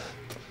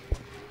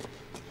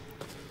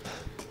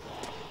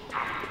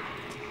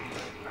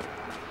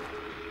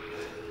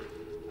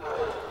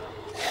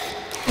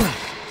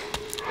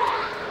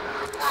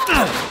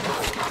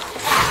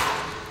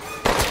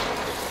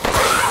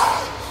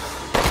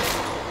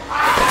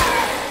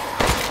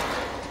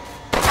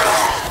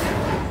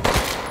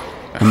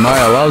 Am I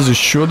a lousy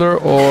shooter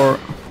or...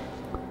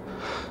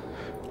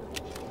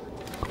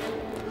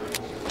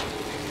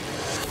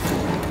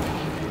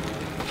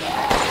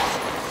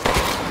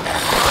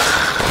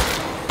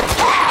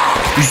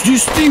 Is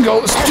this thing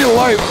still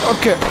alive?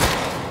 Okay.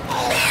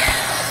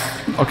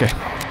 Okay.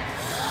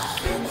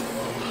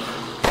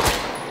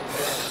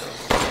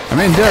 I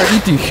mean, they're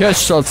eating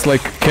headshots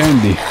like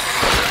candy.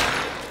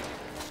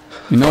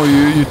 You know,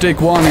 you take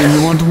one and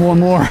you want one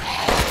more.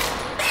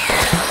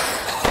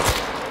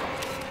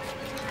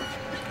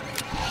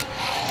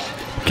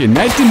 Okay,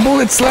 19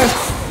 bullets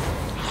left.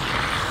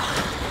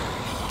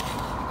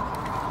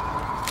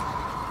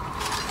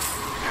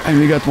 And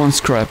we got 1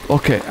 scrap.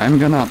 Okay, I'm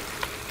gonna...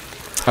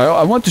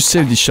 I want to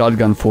save the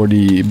shotgun for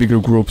the bigger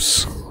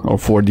groups. Or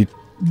for the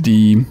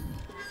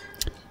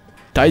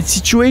tight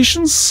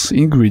situations.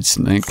 Ingrid's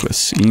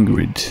necklace.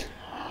 Ingrid.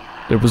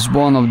 There was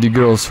one of the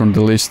girls from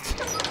the list.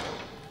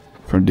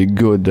 From the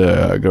good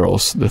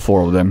girls. The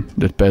 4 of them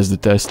that passed the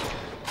test.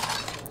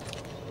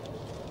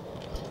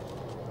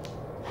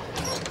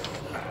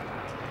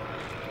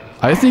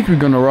 I think we're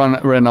gonna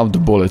run out the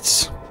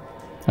bullets.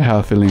 I have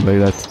a feeling like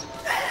that.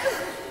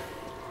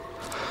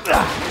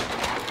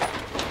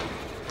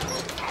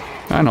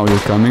 I know you're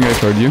coming, I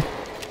heard you.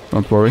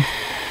 Don't worry.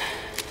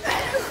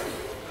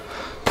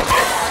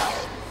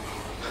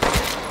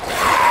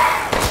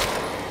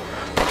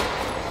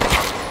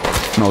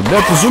 No,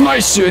 that was a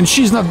nice, and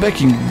she's not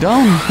backing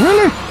down.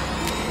 Really?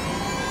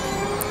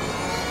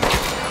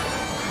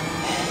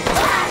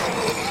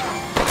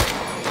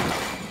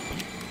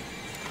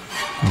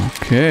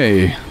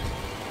 Okay.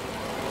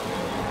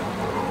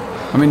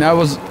 I mean,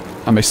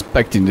 I'm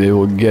expecting they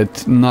will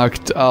get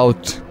knocked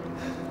out.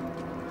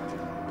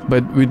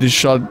 But with the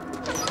shot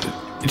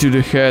to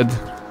the head.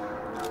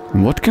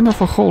 What kind of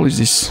a hole is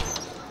this?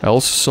 I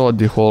also saw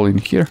the hole in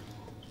here.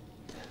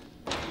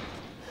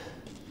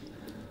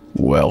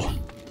 Well.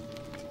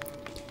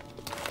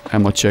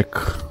 Ammo check.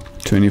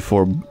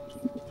 24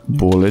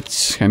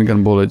 bullets,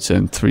 handgun bullets,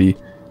 and 3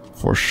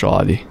 for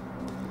shoddy.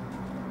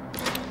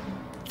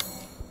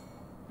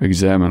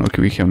 Examine.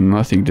 Okay, we have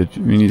nothing. That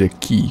we need a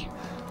key.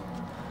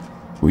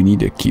 We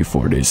need a key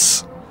for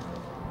this.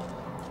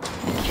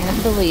 I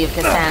can't believe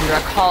Cassandra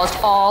caused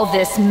all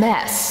this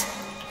mess.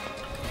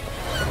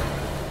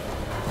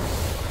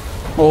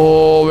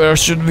 Oh, where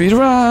should we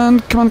run?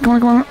 Come on, come on,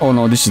 come on. Oh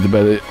no, this is the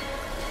bad.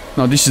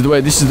 No, this is the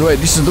way, this is the way,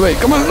 this is the way.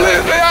 Come on!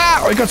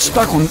 I got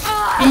stuck on...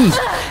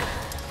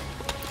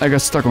 I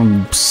got stuck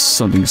on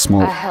something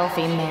small. A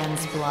healthy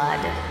man's blood.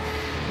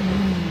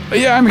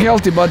 Yeah, I'm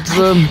healthy, but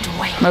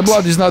my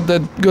blood is not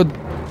that good.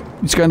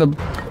 It's kind of...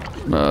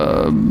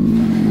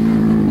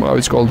 how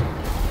it's called?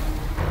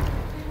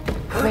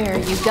 Where are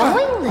you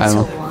going,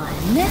 little one?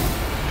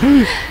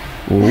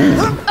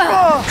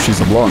 Oh,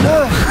 she's a blonde.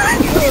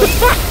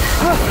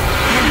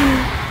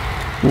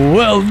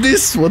 Well,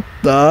 this what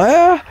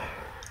the...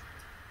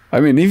 I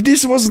mean, if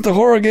this wasn't a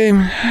horror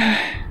game...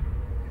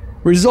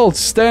 Results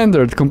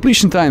standard,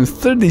 completion time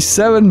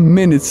 37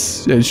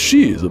 minutes, and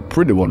she is a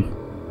pretty one.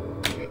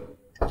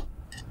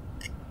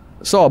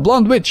 So, a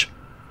blonde witch.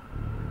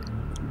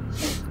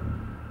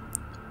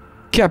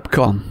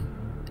 Capcom.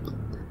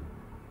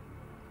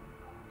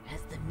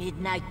 As the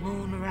midnight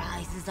moon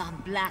rises on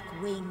black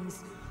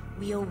wings,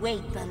 we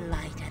await the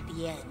light at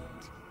the end.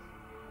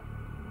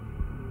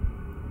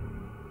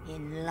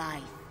 In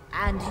life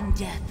and in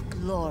death,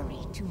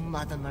 glory to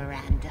Mother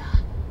Miranda.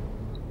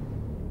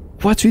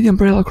 What's with the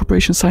Umbrella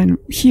Corporation sign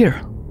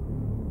here?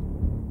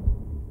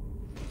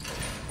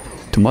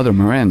 To Mother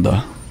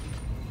Miranda.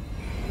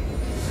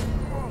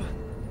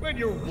 When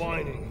you're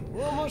whining,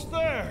 we're almost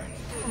there.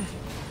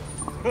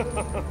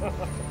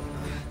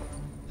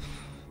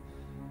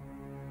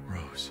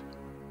 Rose,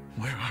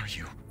 where are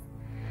you?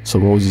 So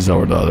Rose is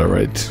our daughter,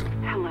 right?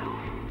 Hello.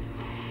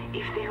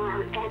 If there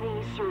are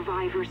any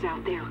survivors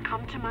out there,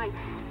 come to my...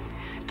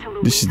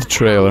 This is the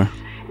trailer.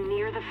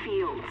 Near the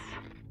fields.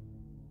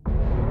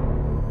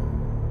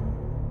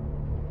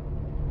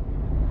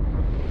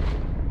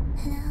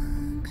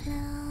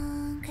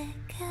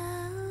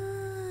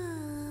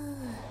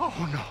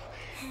 Oh no!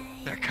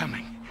 They're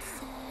coming.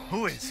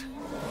 Who is?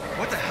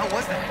 What the hell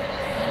was that?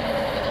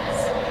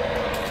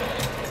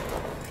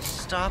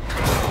 Stop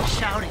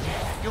shouting.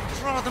 You'll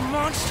draw the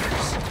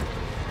monsters.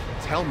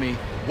 Tell me,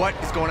 what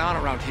is going on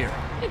around here?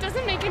 It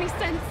doesn't make any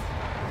sense.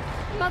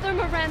 Mother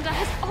Miranda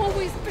has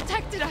always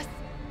protected us.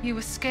 You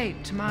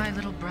escaped my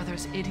little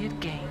brother's idiot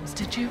games,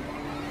 did you?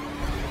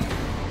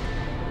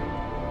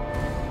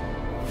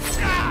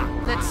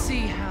 Let's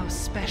see how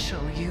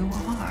special you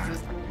are.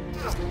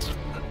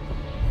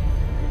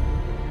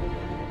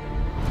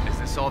 Is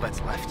this all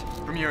that's left?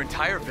 From your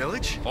entire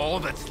village? All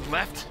that's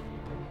left?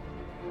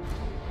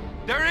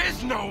 There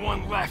is no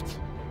one left!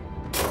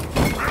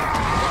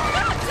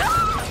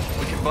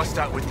 We can bust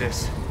out with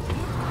this.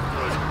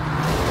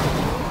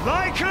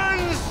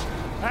 Lycans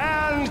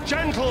and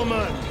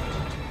gentlemen,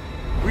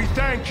 we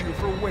thank you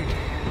for waiting.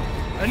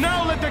 And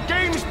now let the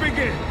games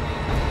begin!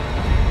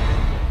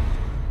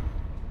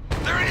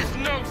 There is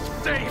no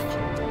safe!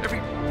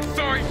 Every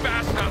sorry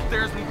bastard out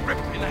there has been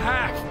ripped in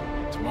half.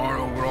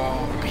 Tomorrow we'll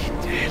all be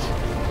dead.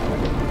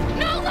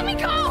 No, let me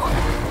go!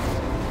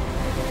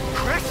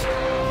 Chris?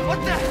 What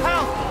the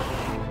hell?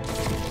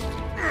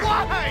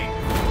 Why?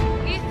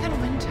 Ethan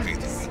Winters.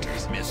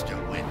 Mr.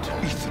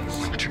 Winters. Ethan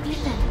Winters.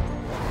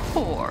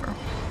 Poor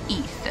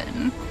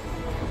Ethan.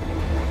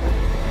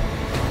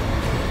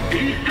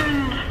 Ethan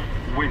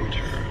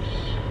Winters.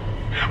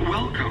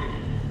 Welcome.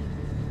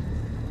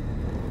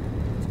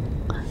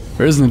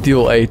 Resident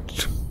Evil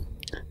 8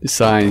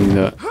 design.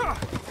 Get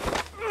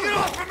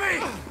off of me!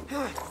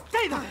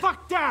 Stay the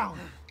fuck down!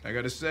 I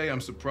gotta say,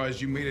 I'm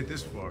surprised you made it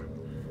this far.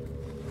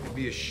 It'd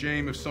be a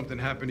shame if something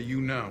happened to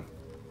you now.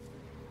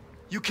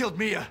 You killed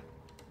Mia.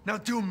 Now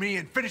do me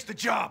and finish the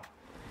job.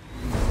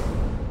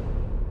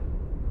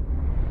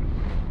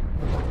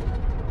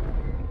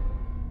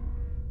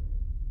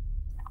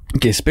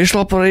 Okay,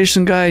 special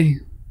operation guy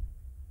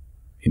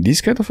in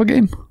this kind of a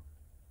game.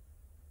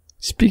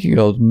 Speaking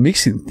of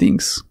mixing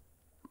things.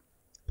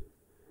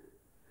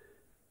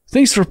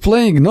 Thanks for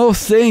playing. No,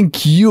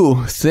 thank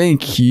you.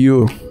 Thank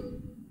you.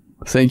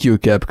 Thank you,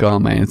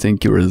 Capcom, and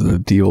thank you,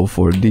 Resident Evil,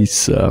 for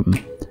this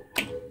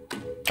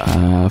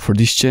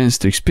chance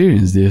to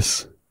experience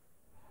this.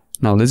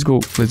 Now let's go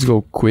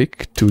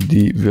quick to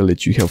the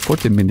village. We have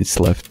 40 minutes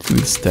left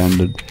with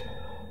standard.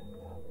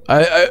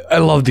 I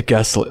love the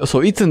castle. So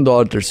Ethan's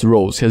daughter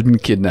Rose has been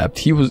kidnapped.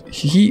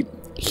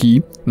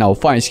 He now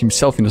finds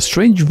himself in a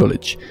strange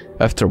village.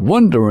 After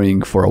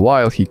wandering for a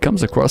while, he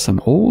comes across an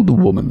old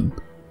woman.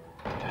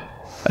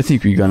 I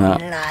think we're gonna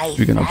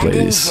play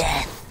this.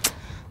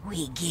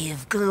 We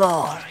give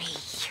glory.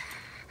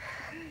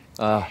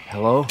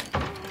 Hello?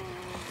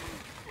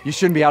 You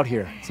shouldn't be out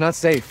here. It's not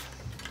safe.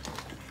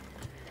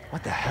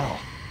 What the hell?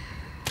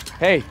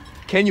 Hey,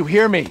 can you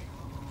hear me?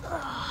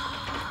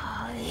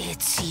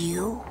 It's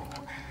you,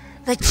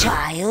 the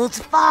child's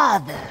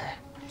father.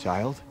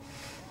 Child?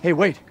 Hey,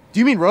 wait. Do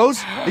you mean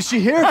Rose? Is she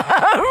here?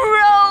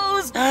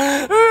 Rose!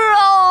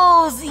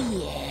 Rose,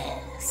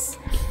 yes.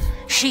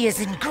 She is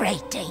in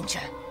great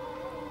danger.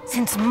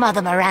 Since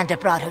Mother Miranda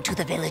brought her to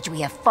the village,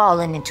 we have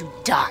fallen into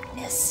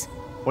darkness.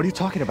 What are you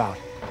talking about?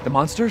 The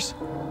monsters?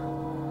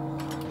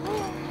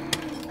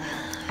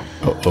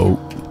 Uh-oh.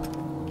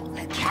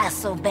 The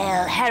castle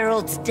bell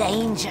heralds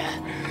danger.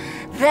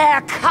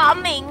 They're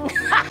coming!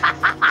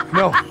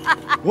 No.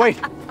 Wait.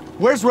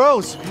 Where's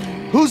Rose?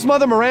 Who's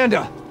Mother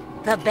Miranda?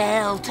 The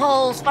bell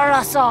tolls for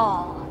us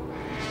all.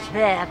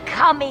 They're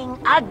coming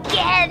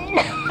again!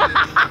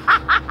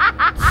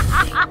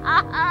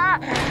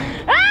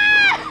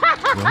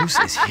 Rose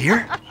is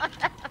here?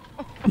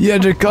 Yeah,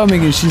 they're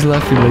coming and she's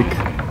laughing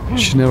like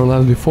she never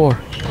laughed before.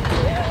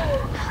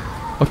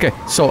 Okay,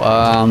 so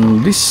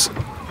this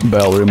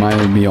bell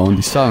reminded me on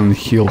the Silent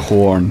Hill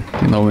horn.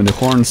 You know, when the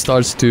horn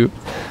starts to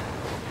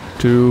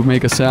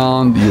make a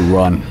sound, you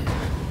run.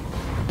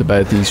 The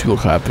bad things will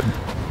happen.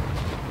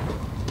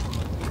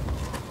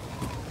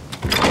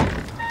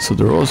 So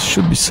the rose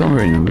should be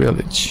somewhere in the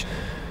village.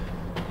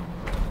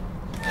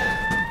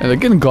 And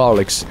again,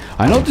 garlics.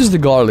 I noticed the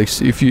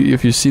garlics. If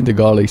you see the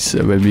garlics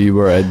when we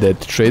were at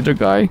that trader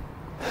guy,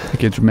 I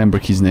can't remember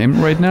his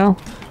name right now.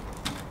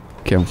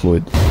 Cam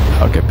fluid.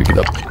 Okay, pick it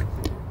up.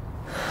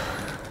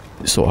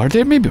 So are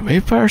there maybe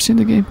vampires in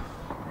the game?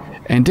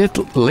 And that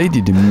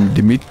lady,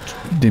 Dimitris?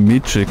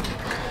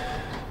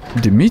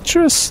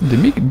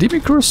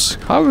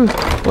 How?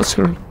 What's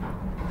her?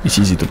 It's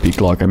easy to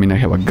pick lock. I mean, I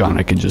have a gun.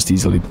 I can just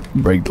easily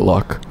break the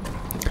lock.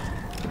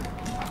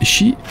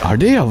 Are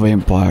they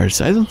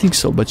vampires? I don't think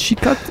so. But she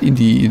cut in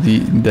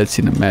that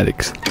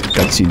cinematics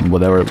cutscene,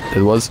 whatever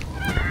it was.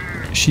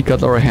 She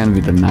cut our hand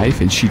with a knife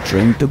and she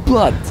drank the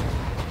blood.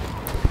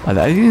 But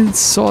I didn't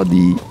saw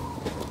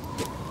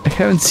I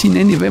haven't seen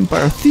any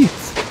vampire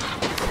teeth.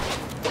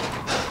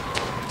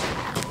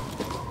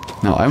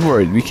 Now I'm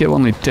worried. We have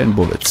only 10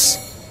 bullets.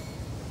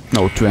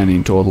 No, 20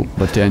 in total,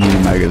 but 10 in the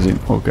magazine.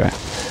 Okay.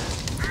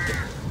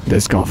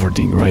 That's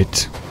comforting,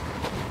 right?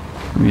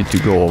 We need to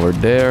go over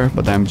there,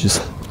 but I'm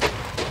just...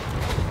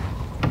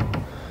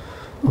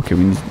 Okay,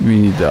 we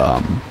need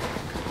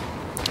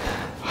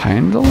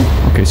handle?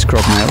 Okay,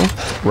 scrap metal.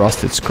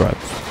 Rusted scrap.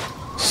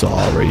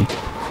 Sorry.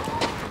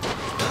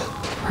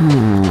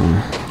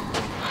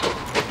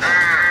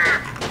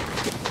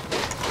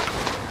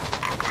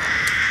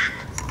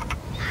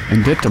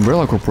 And that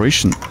Umbrella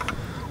Corporation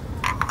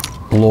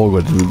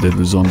logo that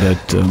was on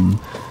that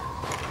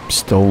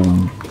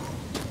stone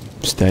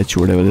statue,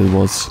 whatever that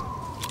was.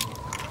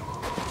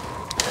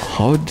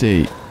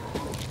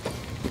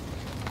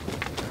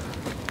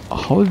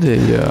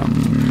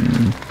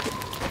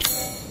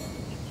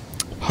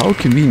 How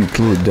can we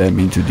include them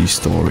into this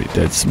story?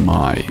 That's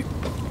my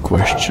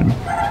question.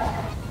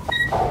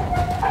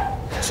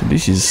 So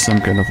this is some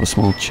kind of a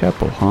small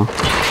chapel, huh?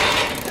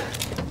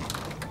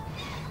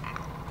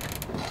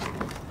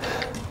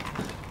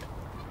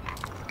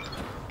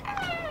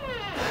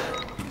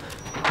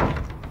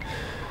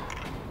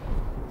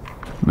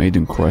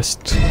 Maiden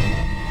Crest.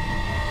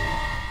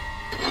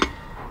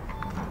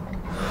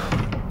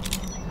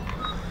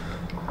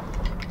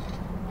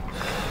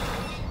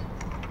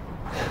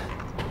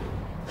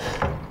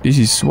 This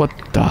is what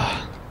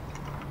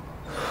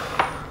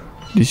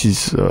this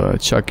is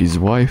Chucky's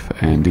wife,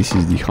 and this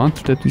is the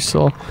hunter that we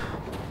saw.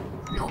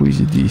 Who is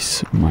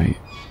this?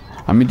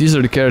 I mean, these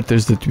are the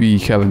characters that we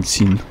haven't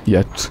seen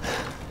yet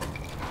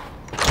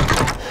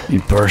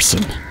in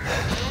person.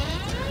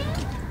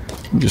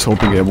 I'm just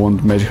hoping I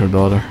won't meet her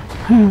daughter.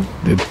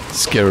 That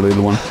scary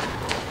little one.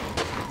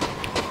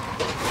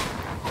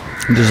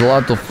 There's a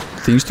lot of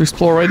things to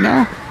explore right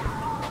now.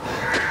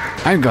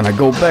 I'm gonna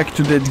go back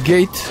to that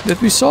gate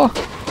that we saw.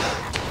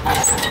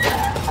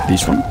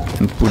 This one.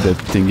 And put that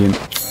thing in.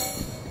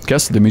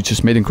 Castle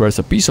Demetrius Maiden Crest,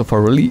 a piece of a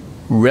relief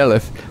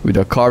with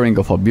a carving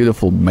of a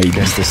beautiful maiden.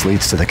 Guess this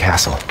leads to the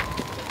castle.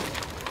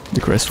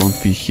 The crest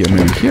won't be here,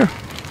 maybe here.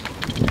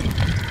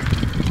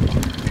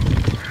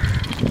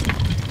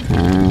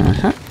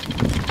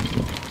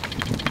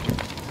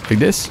 Like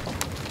this.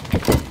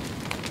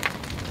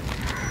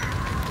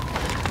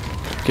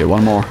 Okay,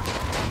 one more.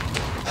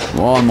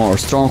 One more.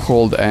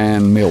 Stronghold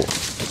and mill.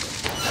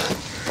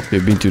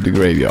 We've been to the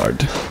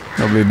graveyard.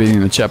 Not we've been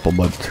in the chapel,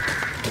 but...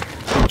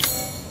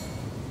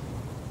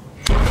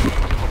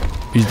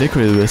 It's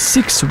decorated with a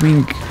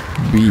 6-wing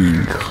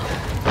being.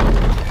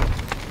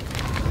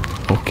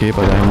 Okay,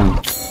 but I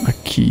want a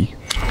key.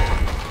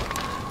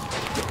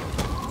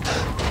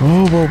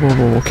 Oh, whoa, whoa,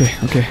 whoa, okay,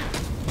 okay.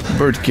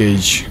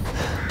 Birdcage.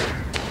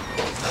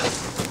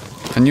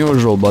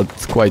 Unusual, but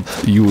quite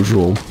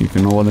usual, if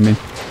you know what I mean.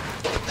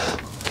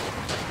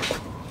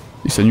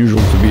 It's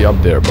unusual to be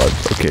up there,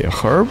 but okay, a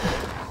herb.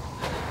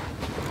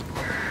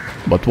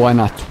 But why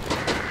not?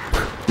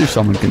 If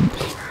someone can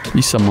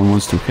If someone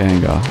wants to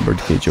hang a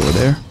birdcage over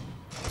there.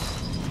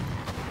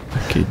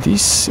 Okay,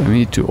 this I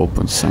need to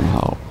open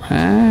somehow.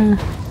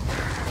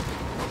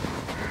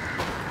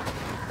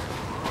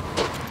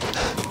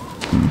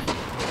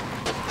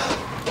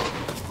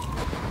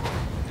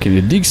 Can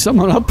you dig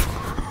someone up?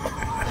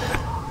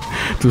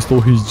 To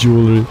steal his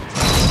jewelry.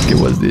 Okay,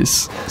 what's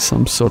this?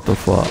 Some sort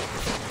of a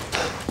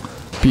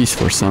piece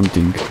for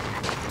something.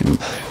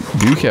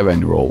 Do you have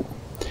any role?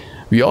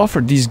 We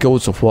offer these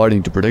goats of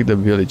warding to protect the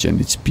village and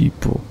its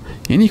people.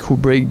 Any who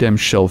break them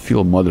shall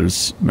feel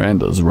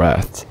Miranda's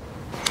wrath.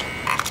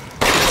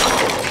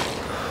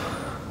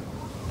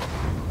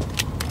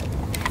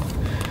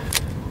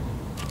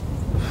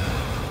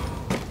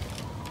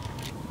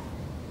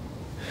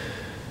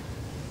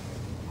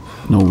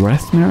 No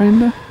wrath,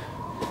 Miranda?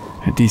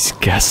 And this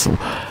castle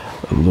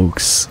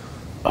looks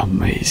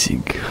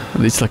amazing.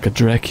 It's like a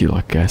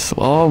Dracula castle.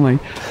 Oh my...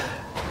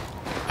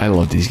 I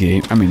love this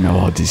game. I mean, I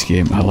love this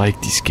game. I like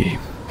this game.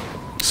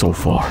 So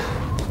far.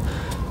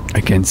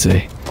 I can't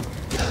say.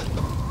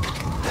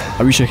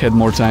 I wish I had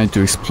more time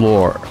to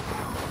explore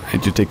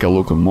and to take a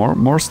look at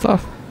more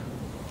stuff.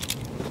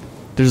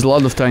 There's a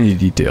lot of tiny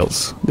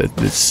details.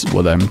 That's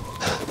what I'm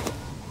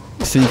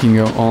thinking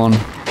on,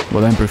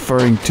 what I'm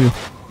preferring to.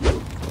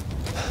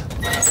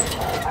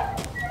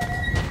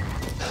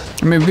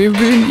 I mean, we've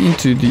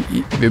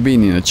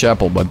been in a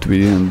chapel, but we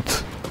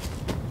didn't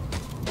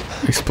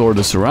explore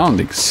the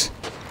surroundings,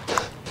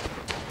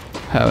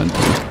 haven't we?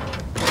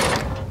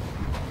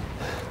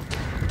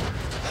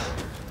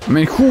 I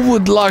mean, who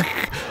would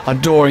like a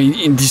door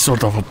in this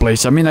sort of a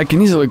place? I mean, I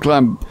can easily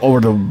climb over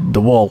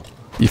the wall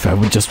if I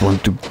would just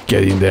want to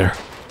get in there.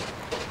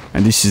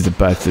 And this is the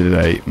path that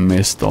I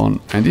missed on,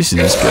 and this is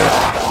the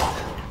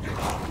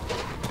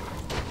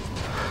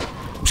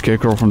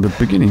scarecrow from the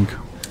beginning.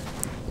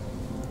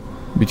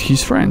 With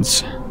his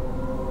friends.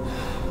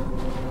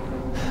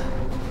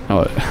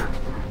 Oh,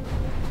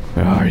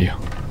 where are you?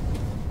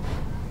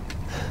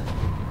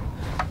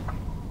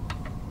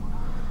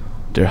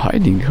 They're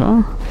hiding,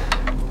 huh?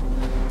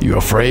 You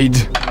afraid?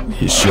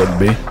 You should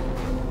be.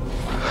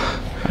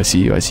 I see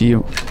you, I see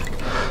you.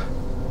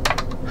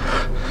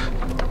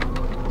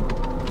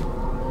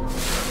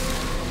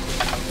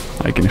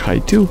 I can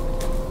hide too.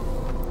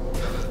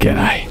 Can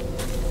I?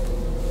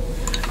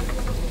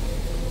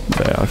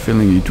 I have a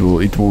feeling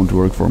it won't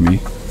work for me.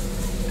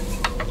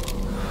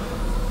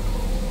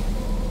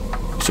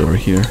 It's over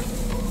here.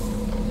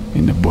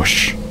 In the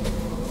bush.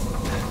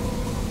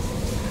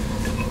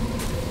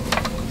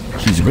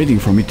 He's waiting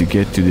for me to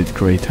get to that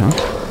crate, huh?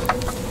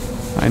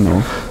 I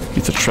know.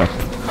 It's a trap.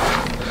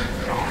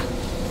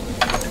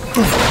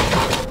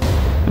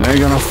 And I'm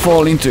gonna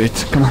fall into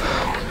it. Come on.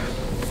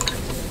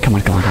 Come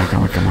on, come on,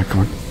 come on, come on, come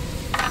on.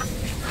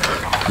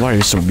 Why are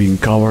you so being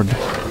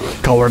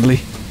cowardly?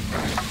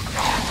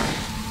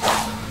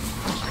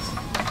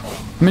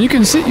 I mean, you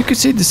can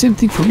say the same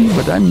thing for me,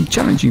 but I'm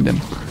challenging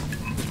them,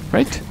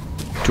 right?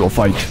 To a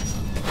fight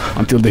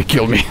until they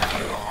kill me.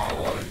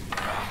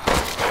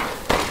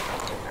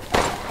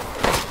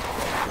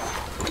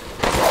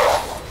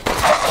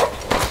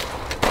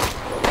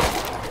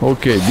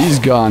 Okay, this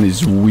gun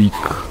is weak.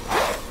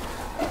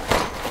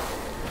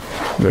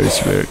 Very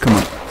severe. Come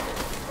on.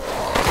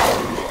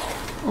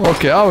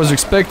 Okay, I was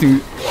expecting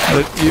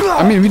that.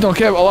 I mean, we don't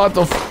have a lot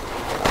of.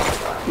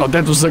 No,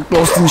 that was a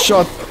close-in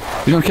shot.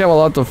 We don't have a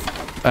lot of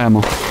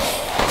ammo,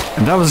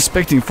 and I was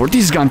expecting for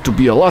this gun to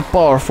be a lot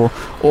powerful,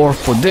 or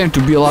for them to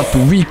be a lot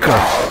weaker.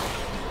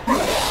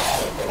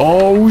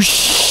 Oh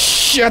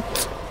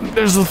shit!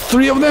 There's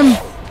 3 of them.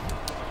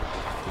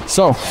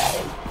 So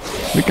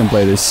we can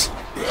play this.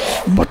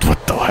 But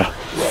what the hell?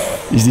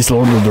 Is this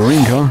Lord of the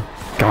Ring, huh?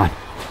 Come on.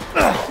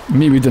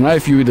 Me with the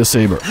knife, you with the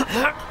saber. I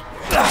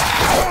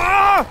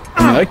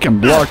mean, I can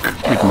block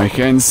with my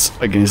hands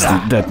against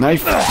that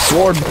knife,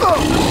 sword.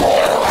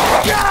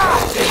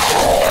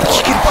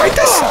 She can fight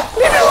us!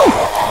 Leave me alone!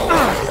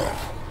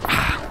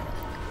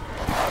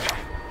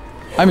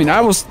 I mean,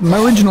 my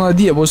original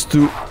idea was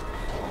to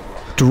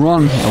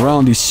run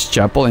around this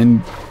chapel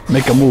and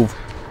make a move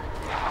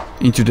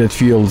into that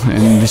field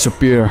and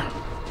disappear.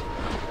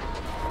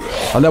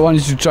 And I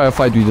wanted to try a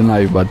fight with the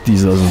knife, but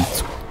this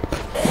doesn't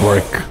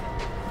work.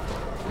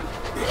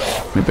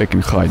 Maybe I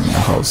can hide in the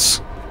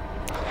house.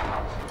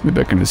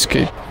 Maybe I can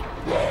escape.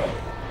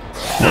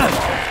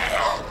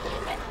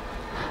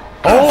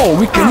 Oh,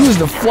 we can use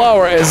the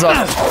flower as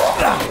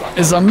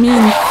a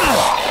mean.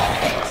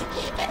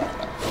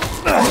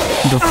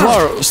 The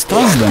flower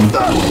stuns them.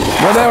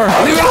 Whatever.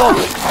 Leave it alone.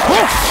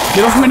 Oh,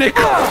 get off my neck,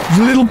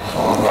 you little.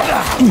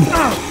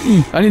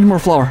 I need more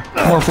flour.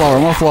 More flour.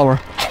 More flour.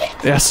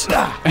 Yes.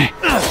 Hey,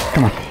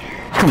 come on.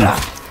 Come on.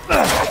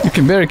 You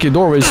can barricade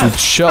doorways with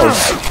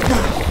shells.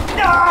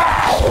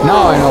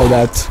 Now I know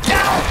that.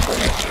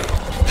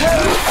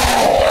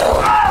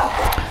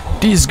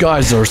 These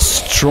guys are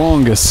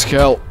strong as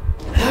hell.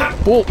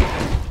 Pull.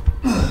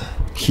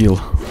 Heal.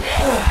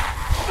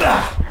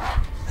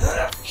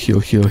 Heal,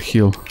 heal,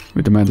 heal.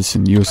 With the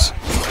medicine, use.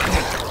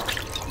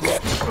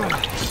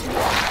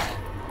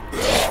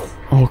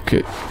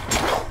 Okay.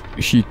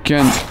 he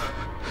can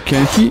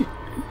he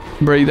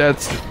break that?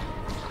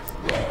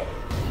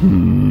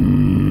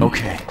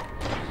 Okay.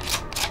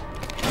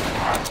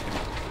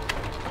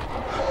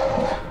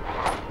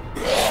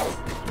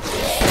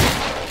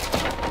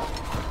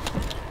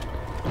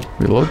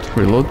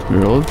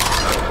 Reload.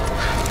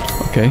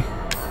 Okay.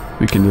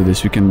 We can do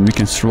this. We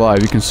can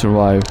survive.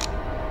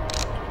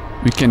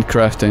 We can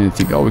craft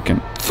anything. Oh, we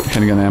can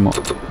handgun ammo.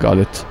 Got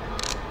it.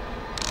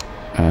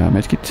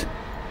 Medkit.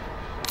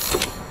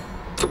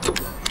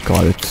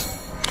 Got it.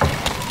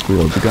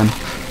 Reload the gun.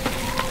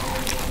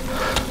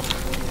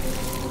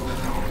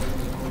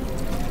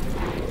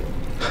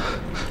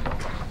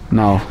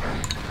 Now,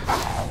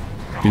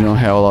 we don't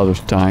have a lot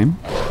of time.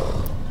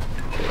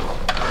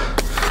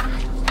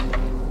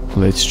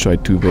 Let's try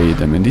to evade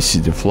them. And this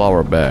is the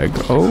flower bag.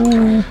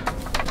 Oh,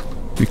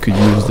 we could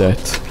use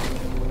that.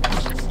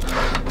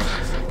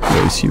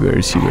 Where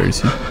is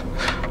he?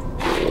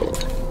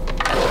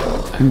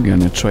 I'm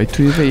gonna try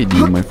to evade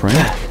you, my friend.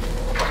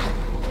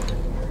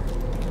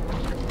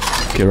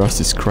 Okay, rust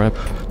is crap.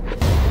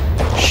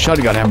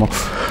 Shotgun ammo.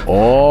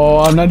 Oh,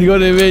 I'm not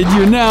gonna evade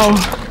you now.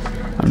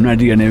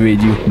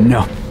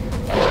 No.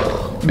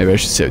 Maybe I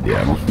should save the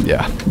ammo.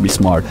 Yeah, be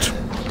smart.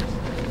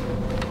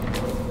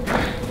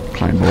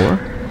 Climb over.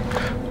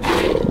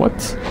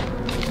 What?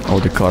 Oh,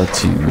 the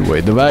cart's in the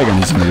way. The wagon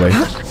is in the way.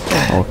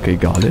 Okay,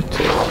 got it.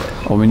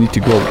 Oh, we need to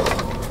go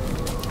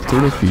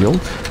through the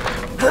field.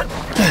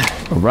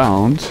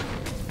 Around.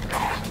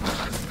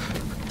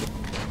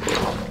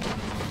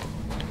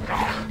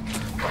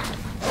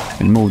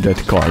 And move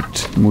that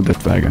cart. Move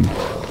that wagon.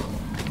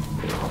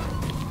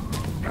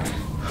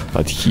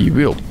 But he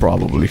will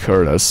probably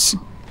hurt us.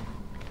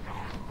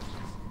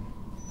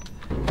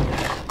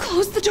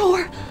 Close the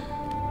door.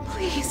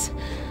 Please.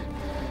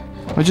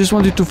 I just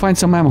wanted to find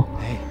some ammo.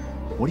 Hey,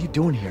 what are you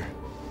doing here?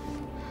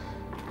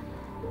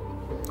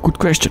 Good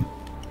question.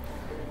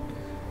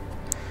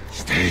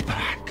 Stay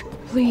back.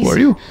 Please. Who are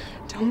you?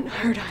 Don't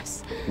hurt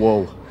us.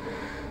 Whoa.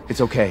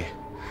 It's okay.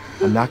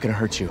 I'm not gonna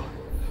hurt you.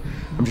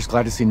 I'm just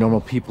glad to see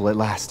normal people at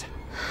last.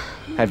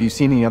 Have you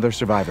seen any other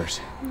survivors?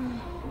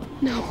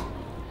 No.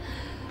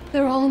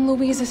 They're all in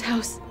Louise's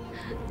house.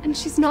 And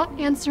she's not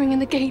answering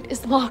and the gate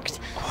is locked.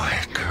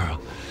 Quiet,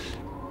 girl.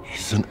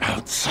 He's an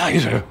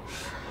outsider.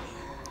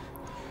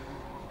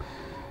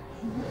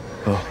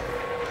 Oh.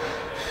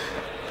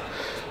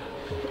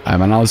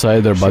 I'm an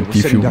outsider, but We're if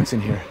sitting you... ducks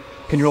in here.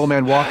 Can your old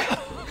man walk?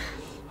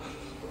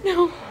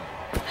 No.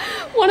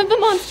 One of the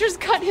monsters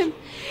cut him.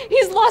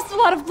 He's lost a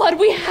lot of blood.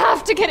 We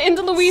have to get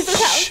into Louise's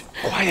house.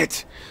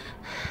 Quiet.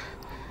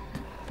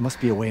 There must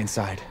be a way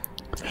inside.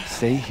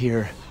 Stay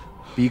here.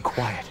 Be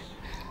quiet.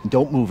 And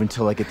don't move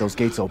until I get those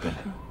gates open.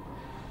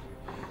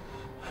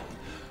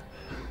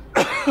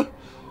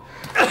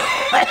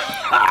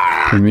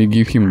 Can we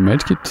give him a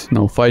medkit?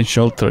 No, find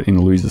shelter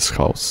in Louise's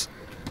house.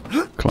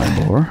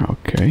 Climb over.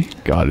 Okay,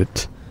 got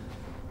it.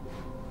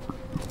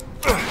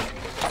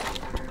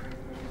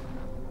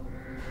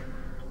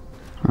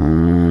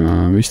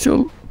 We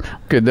still...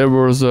 Okay, there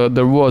was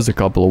a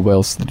couple of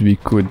wells that we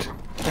could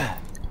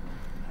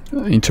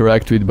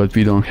interact with, but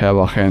we don't have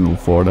a handle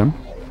for them.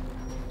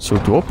 So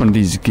to open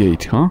this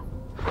gate, huh?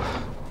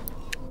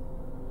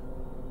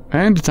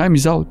 And the time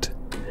is out.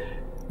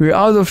 We're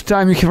out of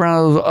time. We have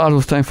run out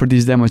of time for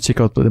this demo.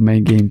 Check out the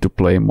main game to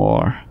play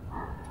more.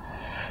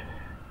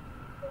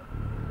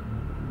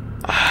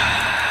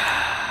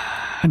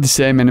 The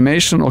same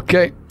animation,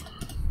 okay.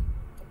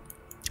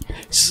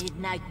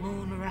 Midnight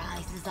moon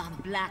rises on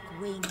black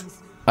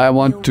wings. I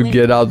want to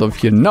get out of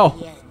here. No,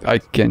 I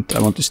can't.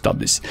 I want to stop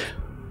this.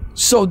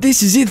 So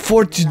this is it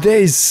for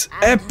today's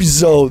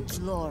episode.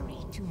 Glory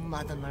to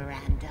Mother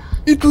Miranda.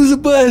 It was a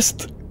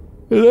blast.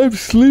 And I'm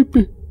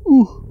sleepy.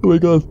 Ooh, oh my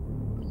god.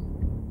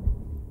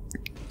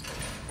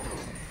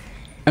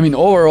 I mean,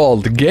 overall,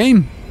 the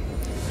game,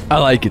 I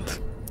like it.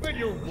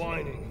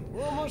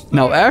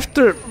 Now,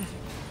 after...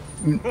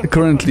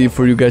 Currently,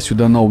 for you guys who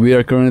don't know, we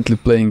are currently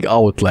playing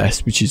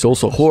Outlast, which is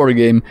also a horror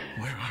game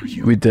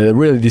with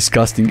really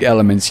disgusting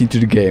elements into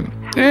the game.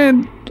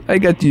 And I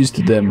got used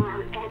to them.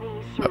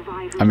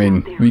 I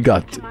mean, we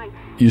got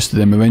used to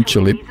them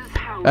eventually.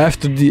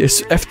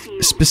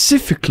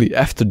 Specifically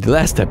after the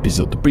last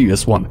episode, the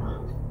previous one.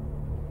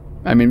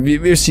 I mean,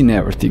 we've seen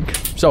everything.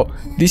 So,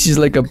 this is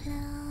like a...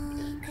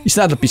 It's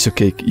not a piece of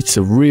cake. It's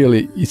a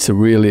really...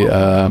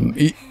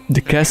 the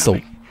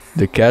castle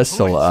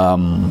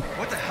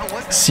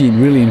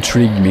scene really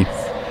intrigued me.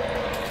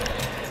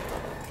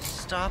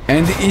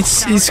 And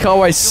it's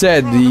how I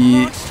said,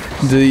 the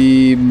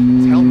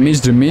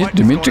Miss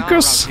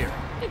Dimitricus?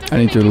 I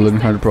need to learn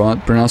how to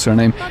pronounce her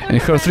name.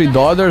 And her 3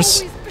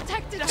 daughters.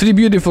 3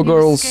 beautiful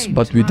girls,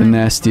 but with a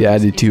nasty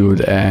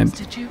attitude, and...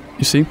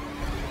 You see?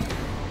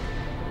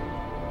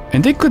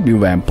 And they could be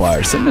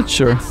vampires, I'm not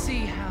sure.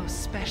 See how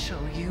special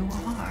you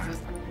are.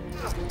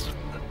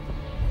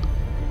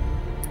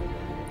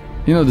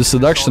 You know, the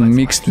seduction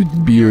mixed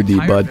with beauty,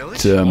 but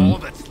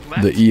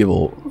the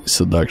evil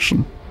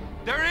seduction.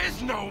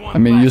 I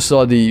mean, you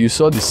saw the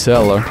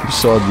cellar, you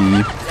saw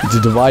the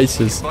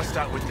devices.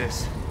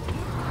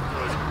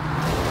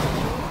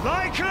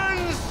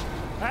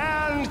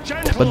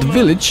 But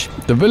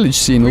the village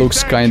scene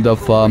looks kind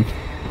of And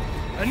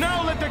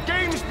now let the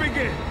games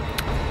begin.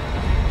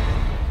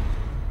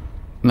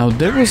 Now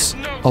there was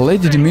a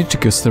Lady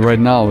Demetricus right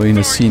now in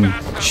the scene.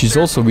 She's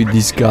also with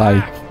this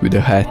guy with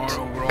the hat,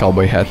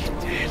 cowboy hat.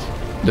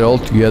 They're all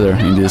together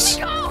in this.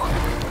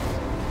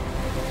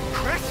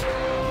 Chris,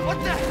 what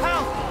the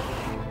hell?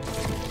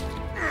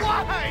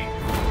 Why?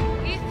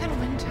 Ethan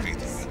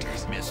Winters.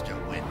 Mr.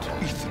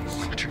 Winters. Ethan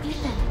Winters.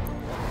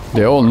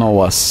 They all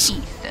know us.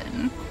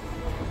 Ethan.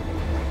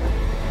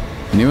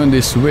 And even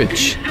this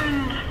witch.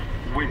 Ethan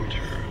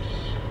Winters.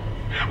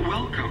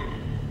 Welcome.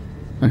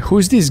 And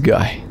who's this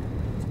guy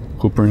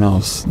who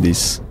pronounced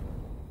this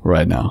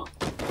right now?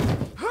 Get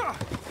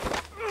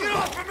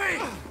off of me!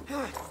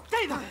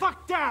 Stay the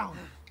fuck down!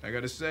 I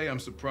gotta say, I'm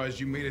surprised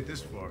you made it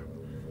this far.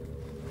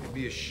 It'd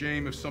be a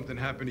shame if something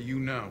happened to you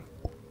now.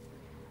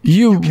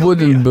 You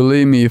wouldn't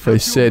believe me if I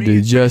said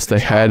it just I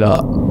had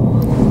a...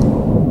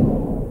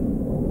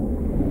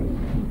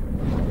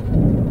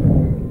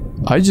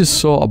 I just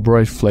saw a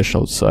bright flash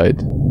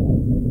outside.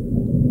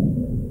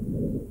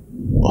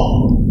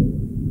 Oh.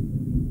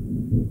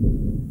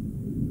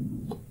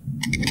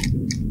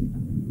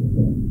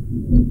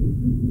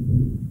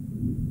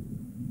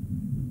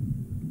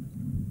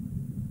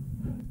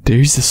 There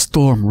is a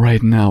storm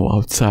right now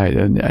outside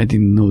and I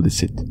didn't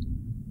notice it.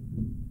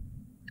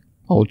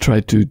 I'll try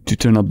to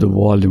turn up the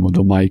volume of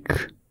the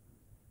mic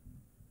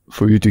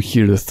for you to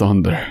hear the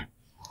thunder.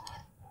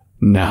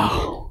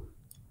 Now,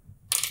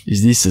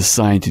 is this a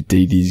sign to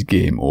take this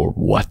game or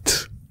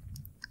what?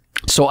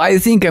 So I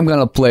think I'm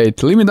gonna play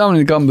it. Leave me down in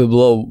the comment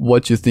below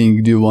what you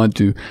think. Are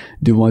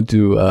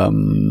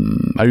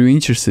you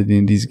interested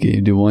in this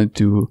game? Do you want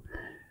to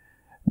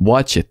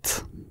watch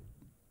it?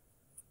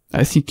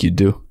 I think you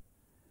do.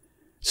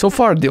 So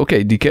far, the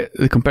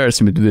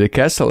comparison between the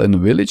castle and the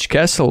village.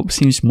 Castle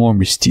seems more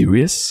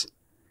mysterious.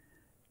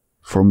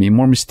 For me,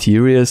 more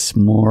mysterious,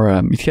 more...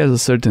 it has a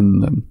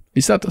certain...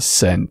 it's not a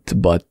scent,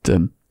 but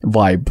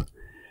vibe.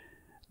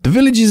 The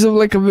village is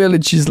like a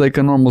village, is like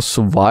a normal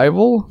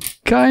survival,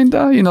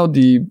 kinda. You know,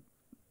 the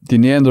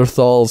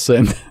Neanderthals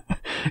and,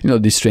 you know,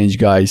 these strange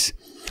guys.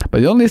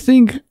 But the only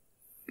thing,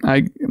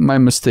 my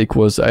mistake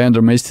was I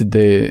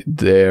underestimated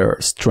their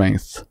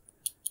strength.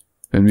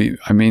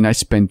 I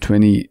spent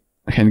 20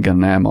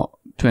 handgun ammo,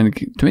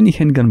 20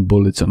 handgun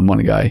bullets on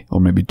one guy,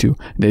 or maybe 2.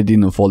 They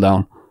didn't fall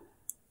down.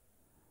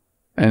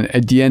 And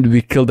at the end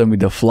we killed them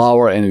with a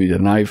flower and with a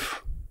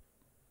knife.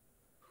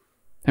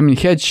 I mean,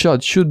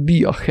 headshot should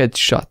be a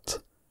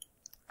headshot.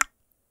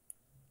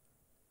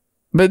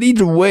 But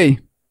either way,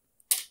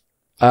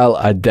 I'll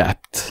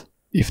adapt,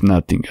 if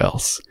nothing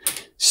else.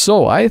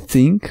 So I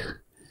think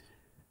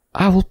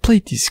I will play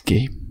this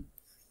game.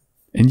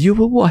 And you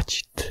will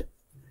watch it.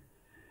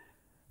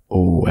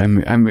 Oh,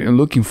 I'm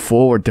looking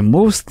forward. The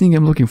most thing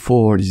I'm looking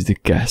forward is the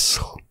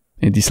castle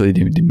and this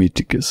Lady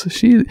Demetricus.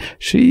 She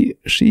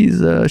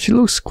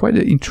looks quite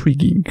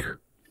intriguing.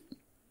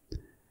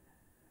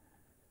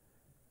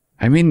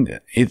 I mean,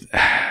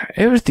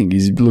 everything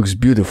looks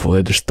beautiful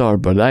at the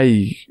start, but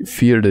I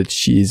fear that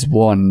she is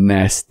one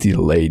nasty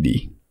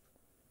lady.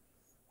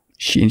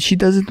 She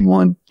doesn't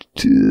want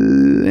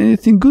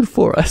anything good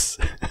for us.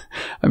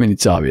 I mean,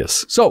 it's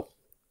obvious. So,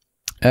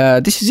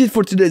 this is it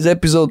for today's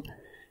episode.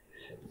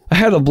 I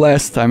had a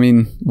blast. I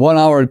mean, 1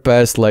 hour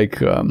passed like...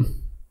 I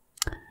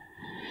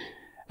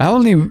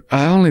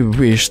only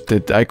wish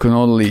that I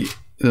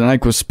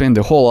could spend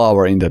the whole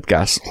hour in that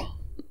castle.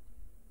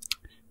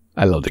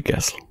 I love the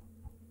castle.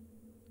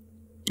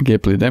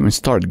 Gameplay damage,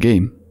 start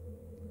game.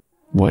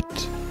 What?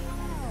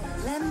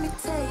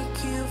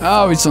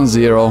 Oh, it's on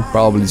 0.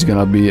 Probably it's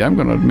gonna be...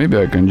 maybe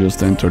I can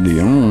just enter the...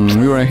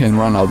 we can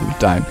run out of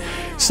time.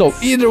 So,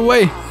 either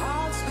way...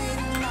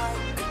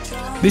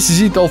 This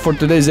is it all for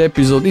today's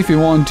episode. If you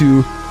want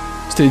to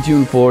stay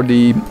tuned for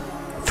the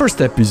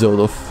first episode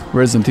of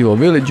Resident Evil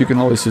Village, you can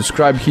always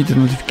subscribe, hit the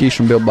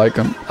notification bell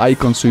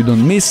icon so you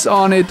don't miss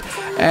on it.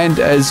 And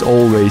as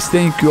always,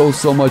 thank you all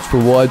so much for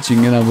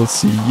watching, and I will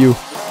see you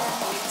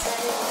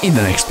in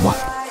the next one.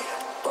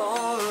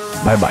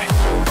 Bye bye.